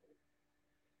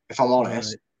 if I'm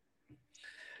honest.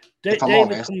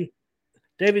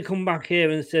 David come back here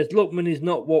and says, Lookman is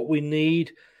not what we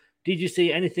need. Did you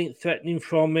see anything threatening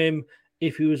from him?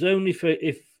 If it was only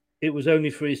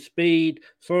for his speed,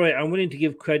 sorry, I'm willing to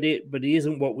give credit, but he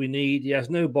isn't what we need. He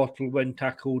has no bottle when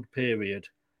tackled, period.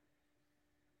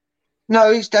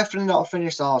 No, he's definitely not a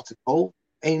finished article.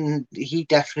 And he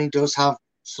definitely does have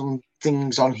some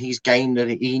things on his game that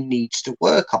he needs to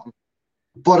work on.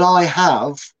 But I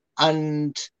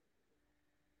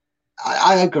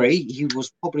agree, he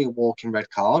was probably a walking red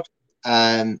card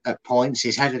at points.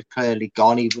 His head had clearly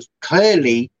gone. He was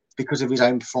clearly, because of his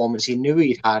own performance, he knew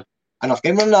he'd had enough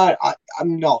game.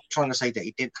 I'm not trying to say that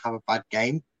he didn't have a bad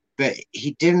game, but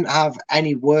he didn't have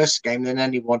any worse game than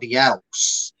anybody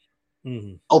else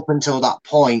up until that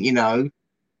point.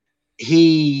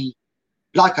 He,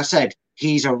 like I said,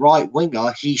 he's a right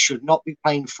winger. He should not be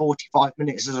playing 45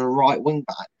 minutes as a right wing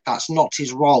back. That's not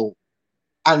his role.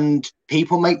 And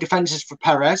people make defences for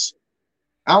Perez.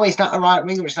 Oh, he's not a right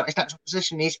winger. It's not his natural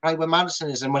position. He needs to play where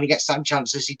Maddison is. And when he gets some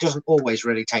chances, he doesn't always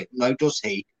really take them, though, does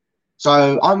he?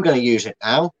 So I'm going to use it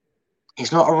now.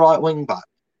 He's not a right wing back.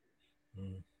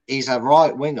 He's a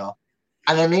right winger.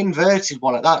 And an inverted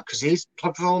one at that, because his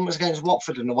performance against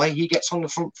Watford and the way he gets on the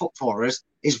front foot for us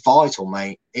is vital,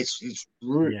 mate. It's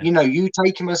you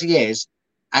take him as he is,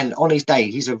 and on his day,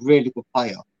 he's a really good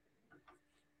player.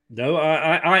 No,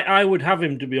 I would have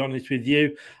him, to be honest with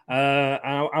you.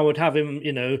 I would have him,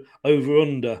 over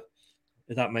under,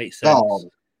 if that makes sense. Oh.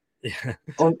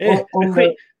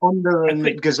 Under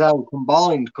and Gazelle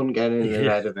combined couldn't get any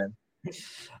ahead of him.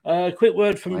 Quick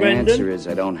word from Brendan. My answer is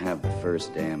I don't have the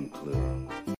first damn clue.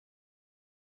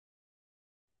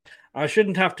 I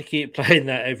shouldn't have to keep playing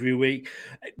that every week.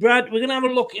 Brad, we're going to have a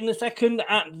look in a second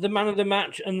at the man of the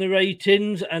match and the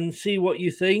ratings and see what you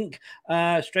think.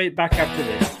 Straight back after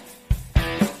this.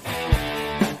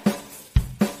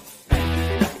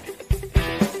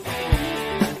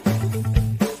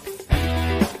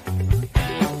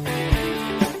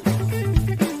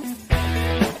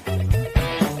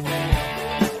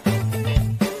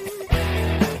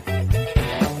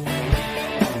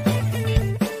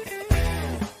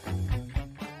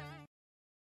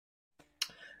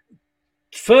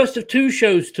 First of two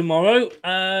shows tomorrow,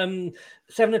 7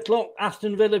 o'clock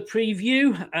Aston Villa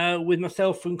preview with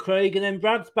myself and Craig, and then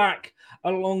Brad's back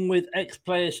along with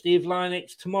ex-player Steve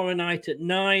Lynex tomorrow night at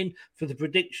 9 for the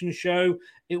prediction show.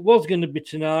 It was going to be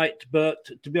tonight, but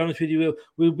to be honest with you,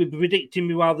 we'll be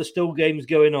predicting while there's still games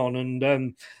going on, and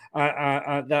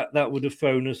that would have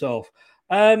thrown us off.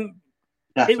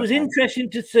 It was interesting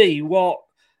to see what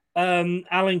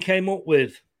Alan came up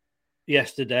with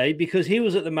yesterday, because he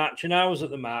was at the match and I was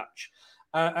at the match,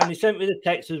 and he sent me the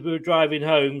text as we were driving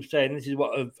home saying, this is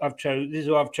what I've chosen, this is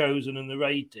who I've chosen and the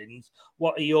ratings.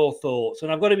 What are your thoughts? And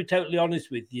I've got to be totally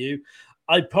honest with you,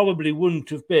 I probably wouldn't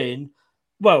have been,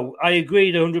 well, I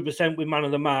agreed 100% with man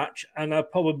of the match, and I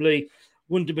probably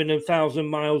wouldn't have been 1,000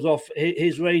 miles off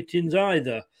his ratings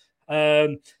either.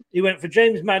 He went for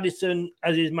James Maddison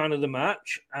as his man of the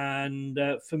match, and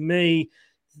for me,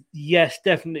 yes,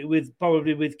 definitely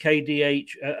probably with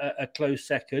KDH a close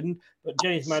second, but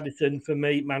James Maddison for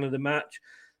me, man of the match.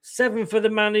 7 for the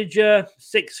manager,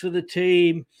 6 for the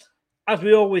team. As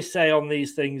we always say on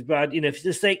these things, Brad, if it's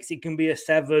a 6, it can be a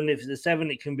 7. If it's a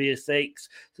 7, it can be a 6.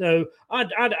 So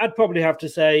I'd probably have to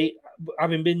say,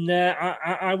 having been there,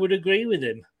 I would agree with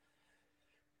him.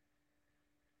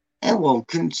 Yeah, well,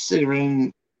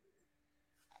 considering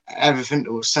everything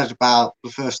that was said about the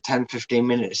first 10-15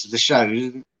 minutes of the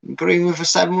show, agreeing with a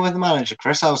 7 with the manager,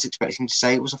 Chris. I was expecting to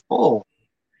say it was a 4.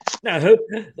 No,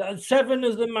 7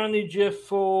 as the manager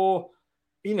for,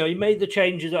 he made the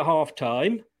changes at half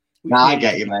time. No, I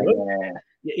get you, mate.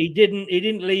 Yeah. He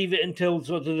didn't leave it until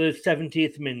sort of the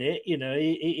 70th minute.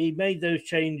 He made those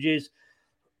changes,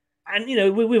 and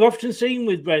we've often seen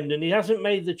with Brendan, he hasn't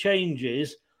made the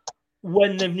changes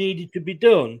when they've needed to be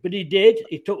done, but he did.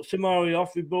 He took Samari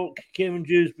off. He brought Kieran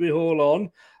Dewsbury Hall on.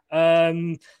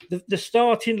 The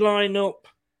starting lineup,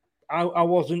 I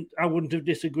wouldn't have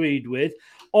disagreed with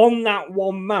on that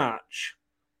one match.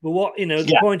 But what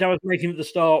the point I was making at the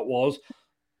start was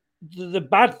the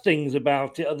bad things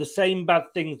about it are the same bad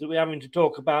things that we're having to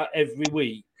talk about every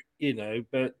week.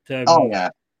 But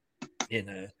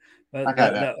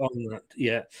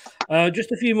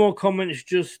just a few more comments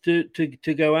just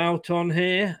to go out on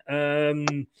here. Where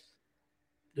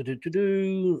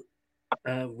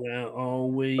are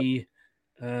we?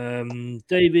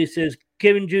 David says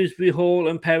Kieran Dewsbury Hall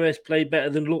and Perez play better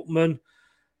than Lookman.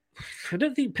 I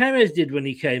don't think Perez did when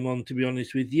he came on, to be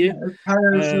honest with you.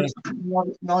 Perez was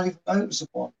not even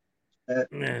noticeable. I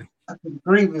can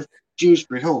agree with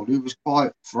Dewsbury Hall, who was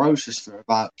quite ferocious for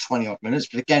about 20 odd minutes,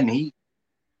 but again,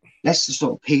 Leicester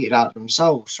sort of petered out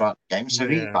themselves throughout the game, so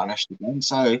he vanished again.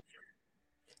 So,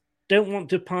 don't want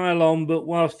to pile on, but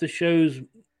whilst he shows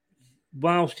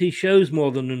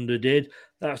more than Under did,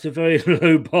 that's a very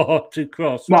low bar to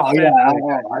cross. Well,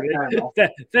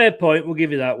 fair point. We'll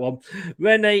give you that one.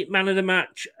 Rene, man of the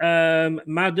match.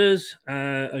 Madders,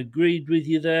 agreed with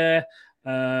you there.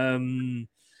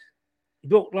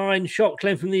 Brookline, shot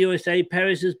claim from the USA.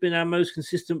 Perez has been our most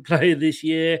consistent player this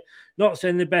year. Not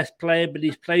saying the best player, but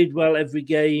he's played well every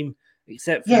game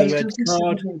except for the red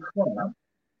card.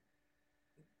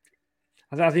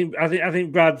 I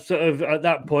think Brad sort of at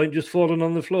that point just fallen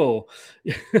on the floor.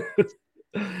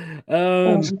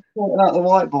 Out the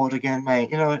whiteboard again, mate.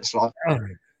 It's like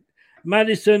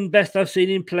Maddison, best I've seen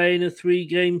him play in a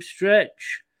 3-game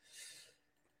stretch.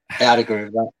 Yeah, I'd agree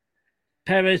with that.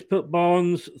 Perez put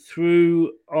Barnes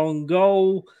through on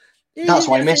goal. That's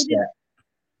why he missed it.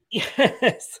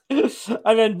 Yes.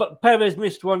 But Perez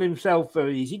missed one himself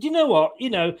very easy. Do you know what? He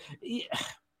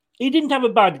didn't have a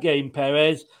bad game,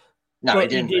 Perez. No, he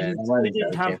didn't.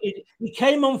 He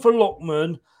came on for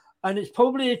Lookman, and it's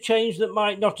probably a change that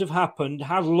might not have happened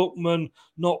had Lookman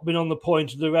not been on the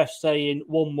point of the ref saying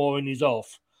one more and he's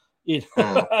off.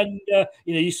 And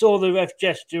you saw the ref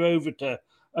gesture over to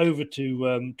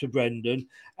Brendan,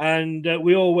 and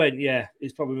we all went, yeah,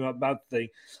 it's probably not a bad thing.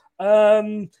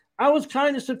 I was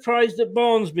kind of surprised at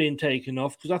Barnes being taken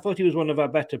off because I thought he was one of our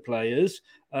better players.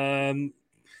 He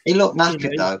looked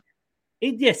knackered though.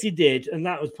 Yes, he did, and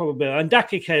that was probably. And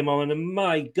Daka came on, and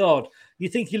my God, you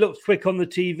think he looks quick on the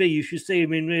TV? You should see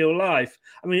him in real life.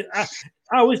 I mean,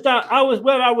 I was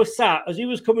where I was sat as he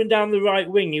was coming down the right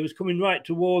wing. He was coming right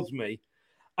towards me,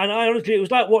 and I honestly, it was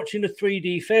like watching a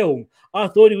 3D film. I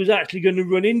thought he was actually going to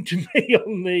run into me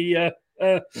on the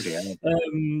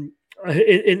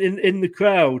in the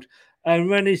crowd. And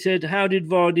when he said, "How did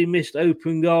Vardy miss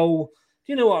open goal?"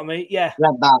 Do you know what I mean? Yeah,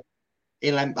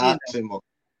 he lent back too much.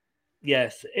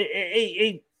 Yes,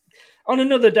 he on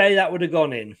another day that would have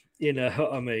gone in. You know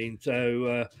what I mean?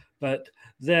 So, but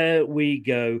there we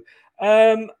go.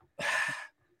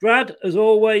 Brad, as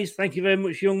always, thank you very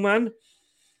much, young man.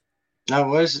 No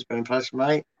worries, it's been a pleasure,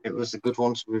 mate. It was a good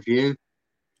one to review.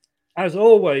 As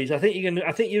always, I think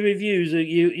your reviews.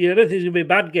 You don't think it's gonna be a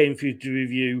bad game for you to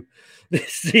review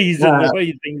this season. The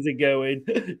way things are going.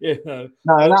 You know.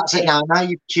 No, that's it now. Now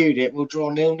you've cued it. We'll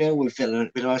draw 0-0 with Villa.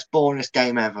 It'll be the most boringest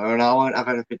game ever, and I won't have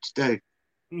anything to do.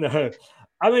 No,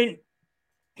 I mean,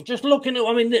 just looking at.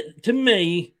 I mean, to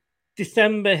me,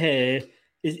 December here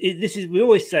is. We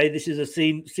always say this is a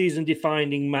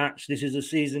season-defining match. This is a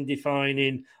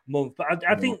season-defining month. But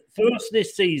I think for us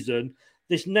this season,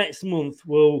 this next month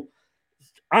will.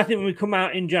 I think when we come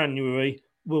out in January,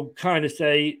 we'll kind of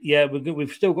say, yeah,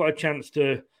 we've still got a chance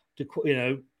to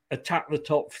attack the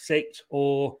top 6,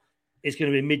 or it's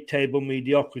going to be mid-table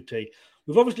mediocrity.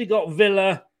 We've obviously got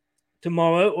Villa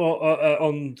tomorrow, or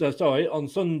on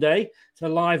Sunday. It's a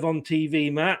live on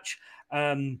TV match.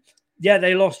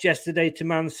 They lost yesterday to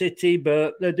Man City,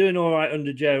 but they're doing all right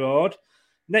under Gerrard.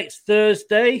 Next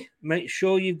Thursday, make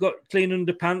sure you've got clean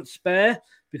underpants spare,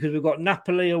 because we've got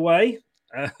Napoli away.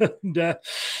 And that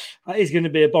is going to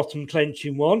be a bottom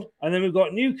clenching one. And then we've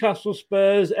got Newcastle,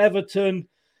 Spurs, Everton,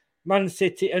 Man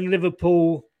City, and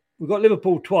Liverpool. We've got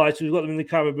Liverpool twice. We've got them in the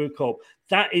Carabao Cup.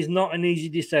 That is not an easy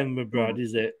December, Brad,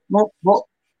 is it?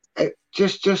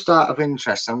 Just out of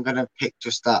interest, I'm going to pick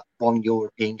just that one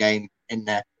European game in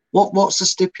there. What's the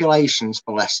stipulations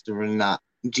for Leicester in that?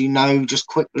 Do you know just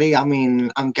quickly? I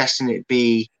mean, I'm guessing it'd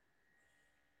be.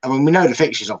 I mean, we know the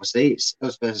fixtures, obviously. It's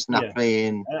us versus Napoli.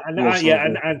 And I know what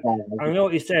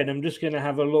you're saying. I'm just going to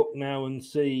have a look now and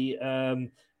see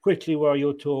quickly while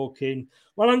you're talking.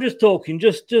 While I'm just talking,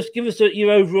 just give us your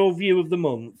overall view of the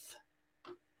month.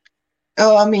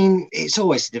 Oh, I mean, it's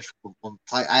always a difficult month.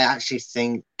 I actually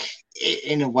think,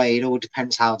 in a way, it all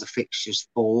depends how the fixtures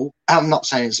fall. I'm not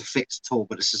saying it's a fix at all,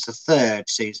 but this is the third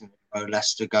season in a row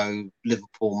Leicester go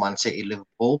Liverpool, Man City,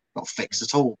 Liverpool. Not fixed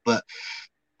at all, but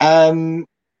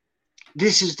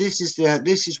this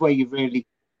is where you really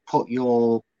put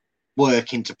your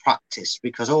work into practice,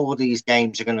 because all these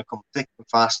games are going to come thick and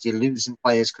fast. You're losing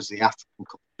players because of the African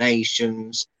Cup of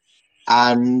Nations,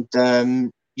 and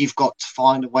you've got to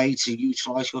find a way to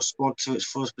utilise your squad to its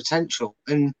fullest potential.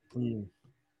 And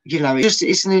you know,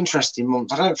 it's an interesting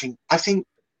month. I think.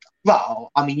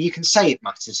 Well, I mean, you can say it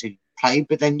matters who you play,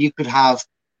 but then you could have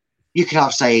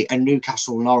say a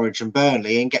Newcastle, Norwich, and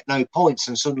Burnley, and get no points,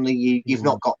 and suddenly you've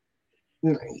not got.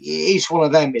 It's one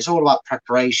of them. It's all about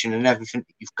preparation, and everything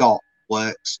that you've got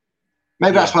works.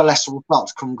 Maybe that's where Leicester will start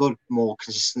to come good more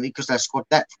consistently, because their squad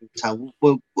depth will tell.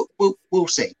 We'll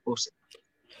see. We'll see.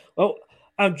 Well,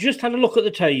 I've just had a look at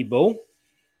the table,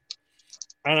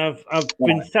 and I've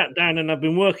been sat down and I've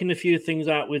been working a few things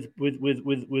out with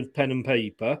pen and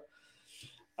paper.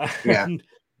 And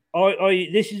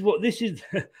this is.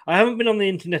 I haven't been on the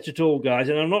internet at all, guys,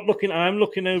 and I'm not looking. I'm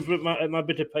looking over at my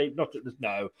bit of paper.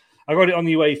 I got it on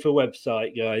the UEFA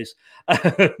website, guys.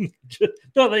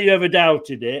 Not that you ever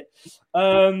doubted it.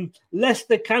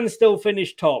 Leicester can still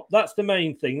finish top. That's the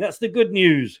main thing. That's the good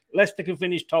news. Leicester can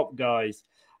finish top, guys.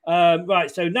 Right,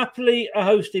 so Napoli are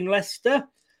hosting Leicester.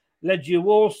 Legia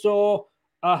Warsaw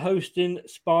are hosting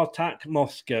Spartak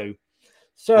Moscow.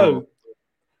 So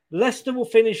Leicester will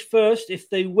finish first if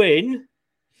they win,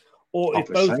 or if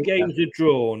both games are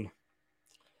drawn.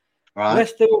 Right.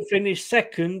 Leicester will finish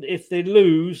second if they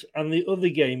lose and the other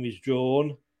game is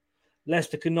drawn.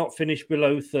 Leicester cannot finish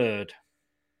below third.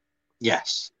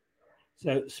 Yes.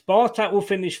 So Spartak will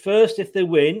finish first if they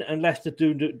win and Leicester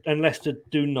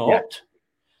do not. Yeah.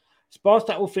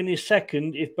 Spartak will finish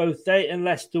second if both they and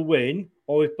Leicester win,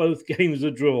 or if both games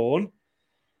are drawn.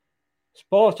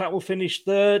 Spartak will finish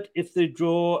third if they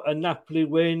draw and Napoli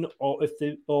win, or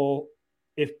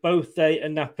if both they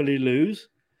and Napoli lose.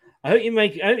 I hope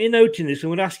you're noting this. I'm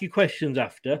going to ask you questions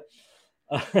after.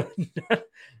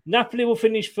 Napoli will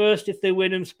finish first if they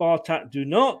win and Spartak do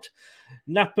not.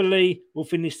 Napoli will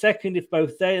finish second if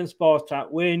both they and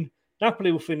Spartak win.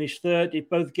 Napoli will finish third if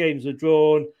both games are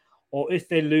drawn, or if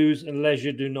they lose and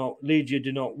Legia do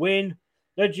not win.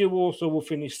 Legia Warsaw will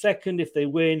finish second if they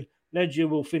win. Legia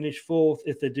will finish fourth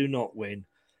if they do not win.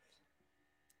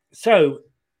 So,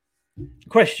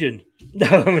 question. No,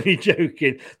 I'm only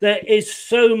joking. There is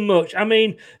so much. I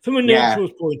mean, from a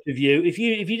neutral's point of view, if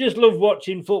you just love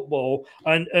watching football,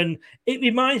 and it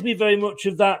reminds me very much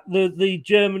of that the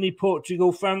Germany,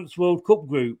 Portugal, France World Cup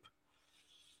group.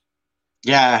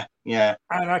 Yeah. And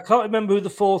I can't remember who the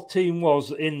fourth team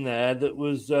was in there. That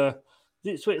was is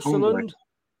it Switzerland?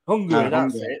 Hungary,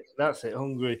 that's it,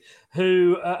 Hungary.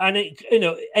 Who and it,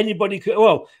 anybody could.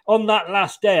 Well, on that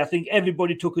last day, I think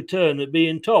everybody took a turn at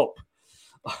being top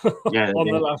on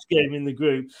the last game in the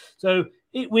group. So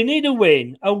we need a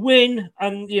win,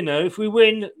 and if we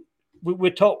win,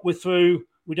 we're top, we're through.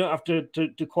 We don't have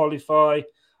to qualify.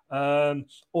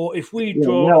 Or if we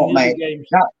draw, the games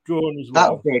drawn as well.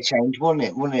 That would be a change,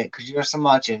 wouldn't it? Because you just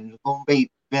imagine go and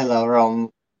beat Villa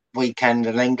on weekend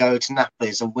and then go to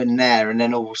Naples and win there, and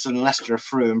then all of a sudden Leicester are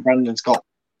through and Brendan's got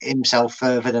himself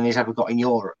further than he's ever got in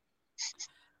Europe.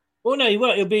 Well, no, he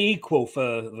won't. He'll be equal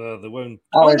further, won't?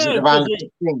 Is it around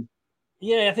 16?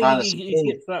 Yeah, I think he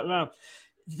skips that round.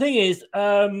 The thing is,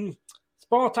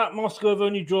 Spartak Moscow have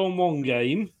only drawn one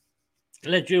game.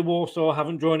 Legia Warsaw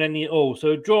haven't drawn any at all, so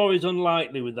a draw is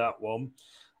unlikely with that one.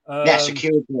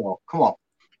 Secure draw. Come on.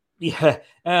 Yeah.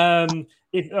 I'm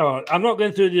not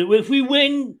going through the. If we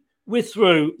win, we're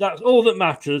through. That's all that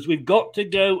matters. We've got to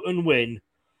go and win.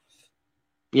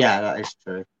 Yeah, that is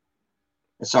true.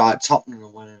 It's all right. Tottenham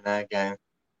are winning their game.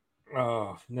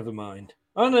 Oh, never mind.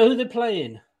 I don't know who they're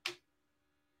playing.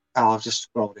 Oh, I've just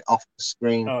scrolled it off the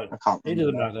screen. Oh, I can't remember. It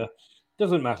doesn't matter.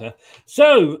 Doesn't matter.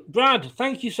 So, Brad,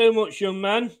 thank you so much, young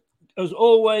man. As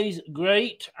always,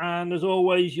 great. And as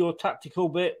always, your tactical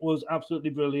bit was absolutely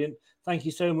brilliant. Thank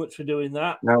you so much for doing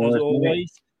that, as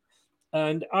always.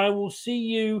 And I will see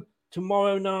you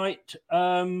tomorrow night.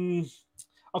 Can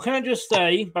I just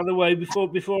say, by the way,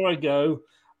 before I go,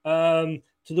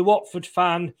 to the Watford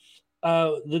fan,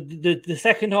 the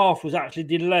second half was actually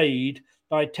delayed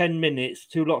by 10 minutes,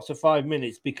 2 lots of 5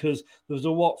 minutes, because there was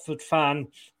a Watford fan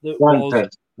that was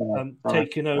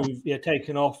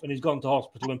taken off, and he's gone to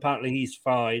hospital, and apparently he's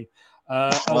fine.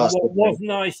 What was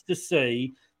nice to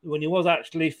see when he was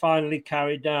actually finally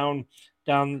carried down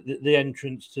the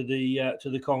entrance to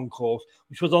the concourse,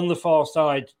 which was on the far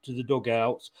side to the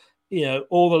dugouts,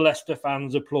 all the Leicester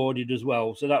fans applauded as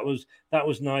well. So that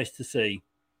was nice to see.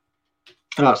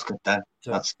 That's good then.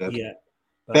 That's good. Yeah.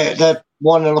 They're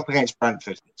 1-0 up against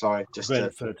Brentford. Sorry,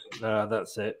 Brentford.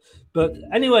 That's it. But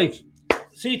anyway,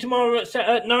 see you tomorrow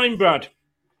at 9, Brad.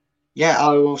 Yeah,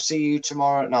 I will see you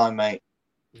tomorrow at 9, mate.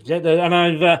 Yeah, and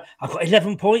I've got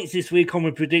 11 points this week on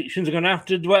my predictions. I'm going to have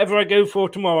to, whatever I go for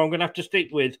tomorrow, I'm going to have to stick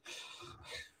with.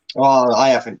 Well, I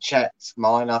haven't checked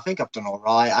mine. I think I've done all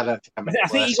right. I don't think I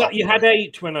think you had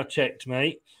 8 when I checked,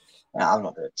 mate. Yeah, I'm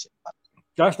not doing too bad.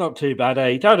 That's not too bad,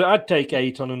 8. I'd take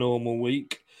 8 on a normal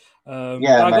week. I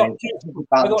got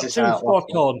 2 spot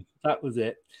on. That was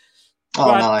it. Oh,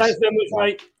 right, nice. Thanks very much,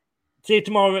 mate. See you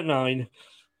tomorrow at 9.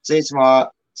 See you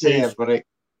tomorrow. See you, everybody.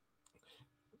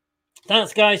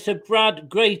 Thanks, guys. So, Brad,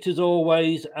 great as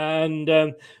always, and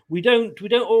we don't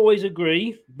always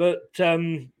agree, but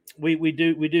we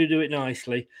do it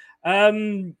nicely.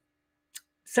 7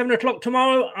 o'clock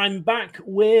tomorrow, I'm back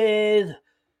with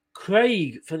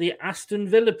Craig for the Aston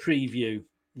Villa preview.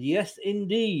 Yes,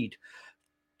 indeed.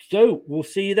 So we'll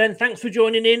see you then. Thanks for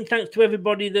joining in. Thanks to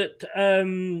everybody that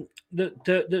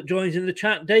joins in the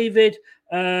chat. David,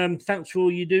 thanks for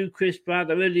all you do. Chris,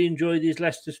 Brad, I really enjoy these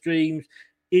Leicester streams,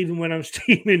 even when I'm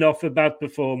steaming off a bad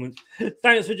performance.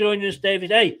 Thanks for joining us,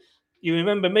 David. Hey, you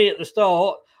remember me at the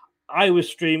start? I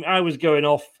was going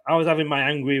off. I was having my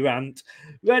angry rant.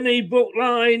 Rennie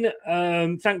Brookline,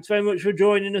 thanks very much for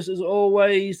joining us as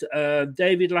always.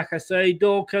 David, like I say,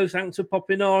 Dorco, thanks for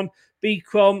popping on.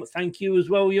 B-Crom, thank you as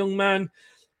well, young man.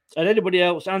 And anybody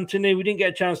else, Anthony, we didn't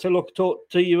get a chance to talk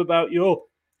to you about your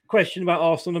question about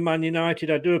Arsenal and Man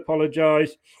United. I do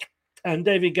apologise. And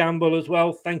David Gamble as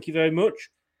well, thank you very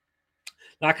much.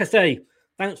 Like I say,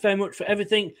 thanks very much for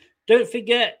everything. Don't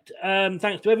forget,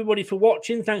 thanks to everybody for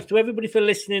watching. Thanks to everybody for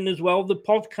listening as well. The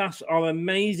podcasts are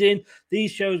amazing.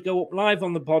 These shows go up live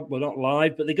on the pod. Well, not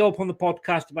live, but they go up on the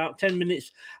podcast about 10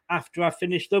 minutes after I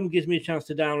finish them. Gives me a chance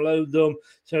to download them.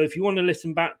 So if you want to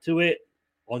listen back to it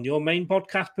on your main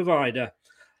podcast provider,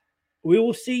 we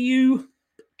will see you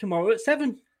tomorrow at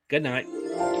 7. Good night.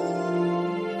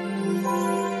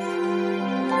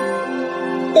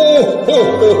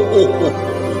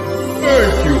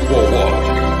 Thank you for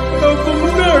watching. Have a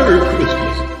Merry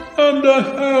Christmas and a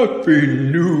Happy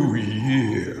New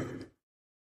Year.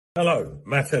 Hello,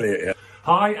 Matt Elliott here.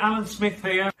 Hi, Alan Smith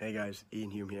here. Hey guys,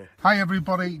 Ian Hume here. Hi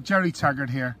everybody, Jerry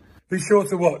Taggart here. Be sure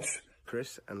to watch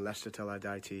Chris and Leicester Till I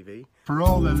Die TV for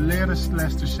all the latest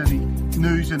Leicester City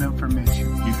news and information.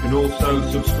 You can also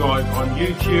subscribe on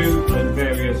YouTube and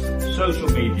various social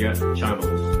media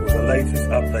channels for the latest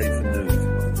updates and news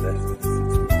on Leicester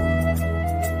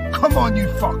City. Come on,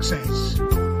 you foxes!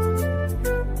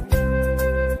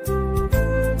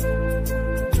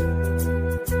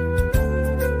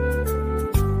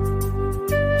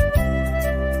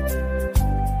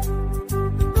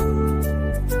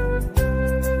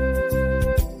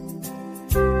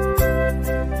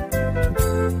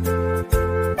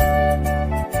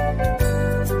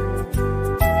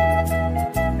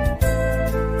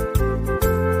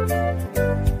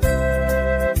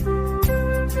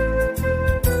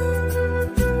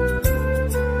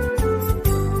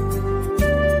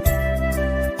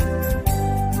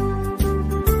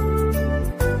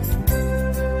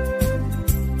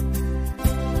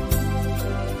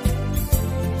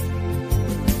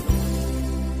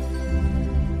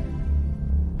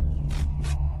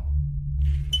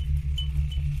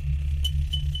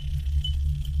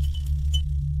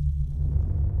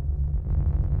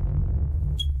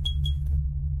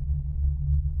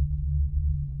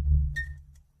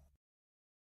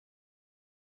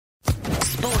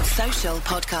 Social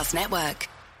Podcast Network.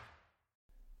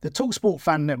 The TalkSport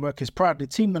Fan Network is proudly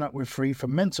teaming up with Free for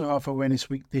Mental Health Awareness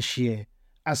Week this year.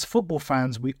 As football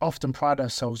fans, we often pride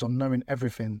ourselves on knowing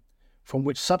everything, from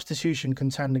which substitution can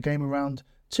turn the game around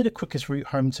to the quickest route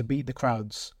home to beat the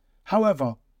crowds.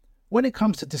 However, when it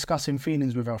comes to discussing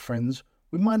feelings with our friends,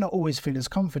 we might not always feel as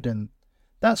confident.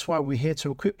 That's why we're here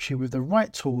to equip you with the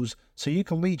right tools so you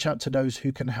can reach out to those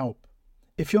who can help.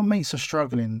 If your mates are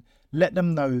struggling, let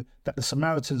them know that the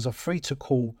Samaritans are free to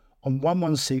call on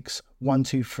 116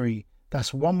 123.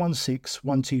 That's 116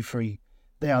 123.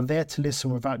 They are there to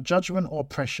listen without judgment or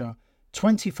pressure,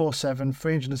 24/7,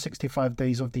 365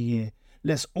 days of the year.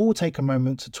 Let's all take a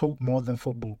moment to talk more than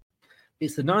football.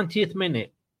 It's the 90th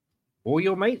minute. All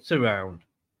your mates around.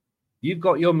 You've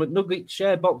got your McNugget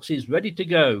share boxes ready to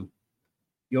go.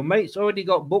 Your mates already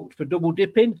got booked for double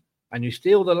dipping, and you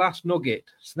steal the last nugget,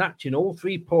 snatching all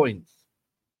 3 points.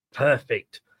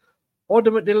 Perfect.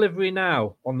 Order McDelivery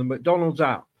now on the McDonald's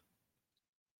app.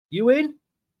 You in?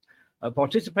 At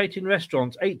participating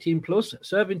restaurants, 18 plus,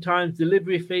 serving times,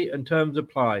 delivery fee and terms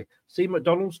apply. See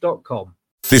mcdonalds.com.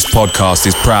 This podcast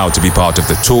is proud to be part of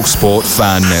the TalkSport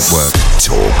Fan Network.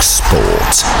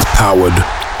 TalkSport.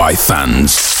 Powered by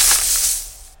fans.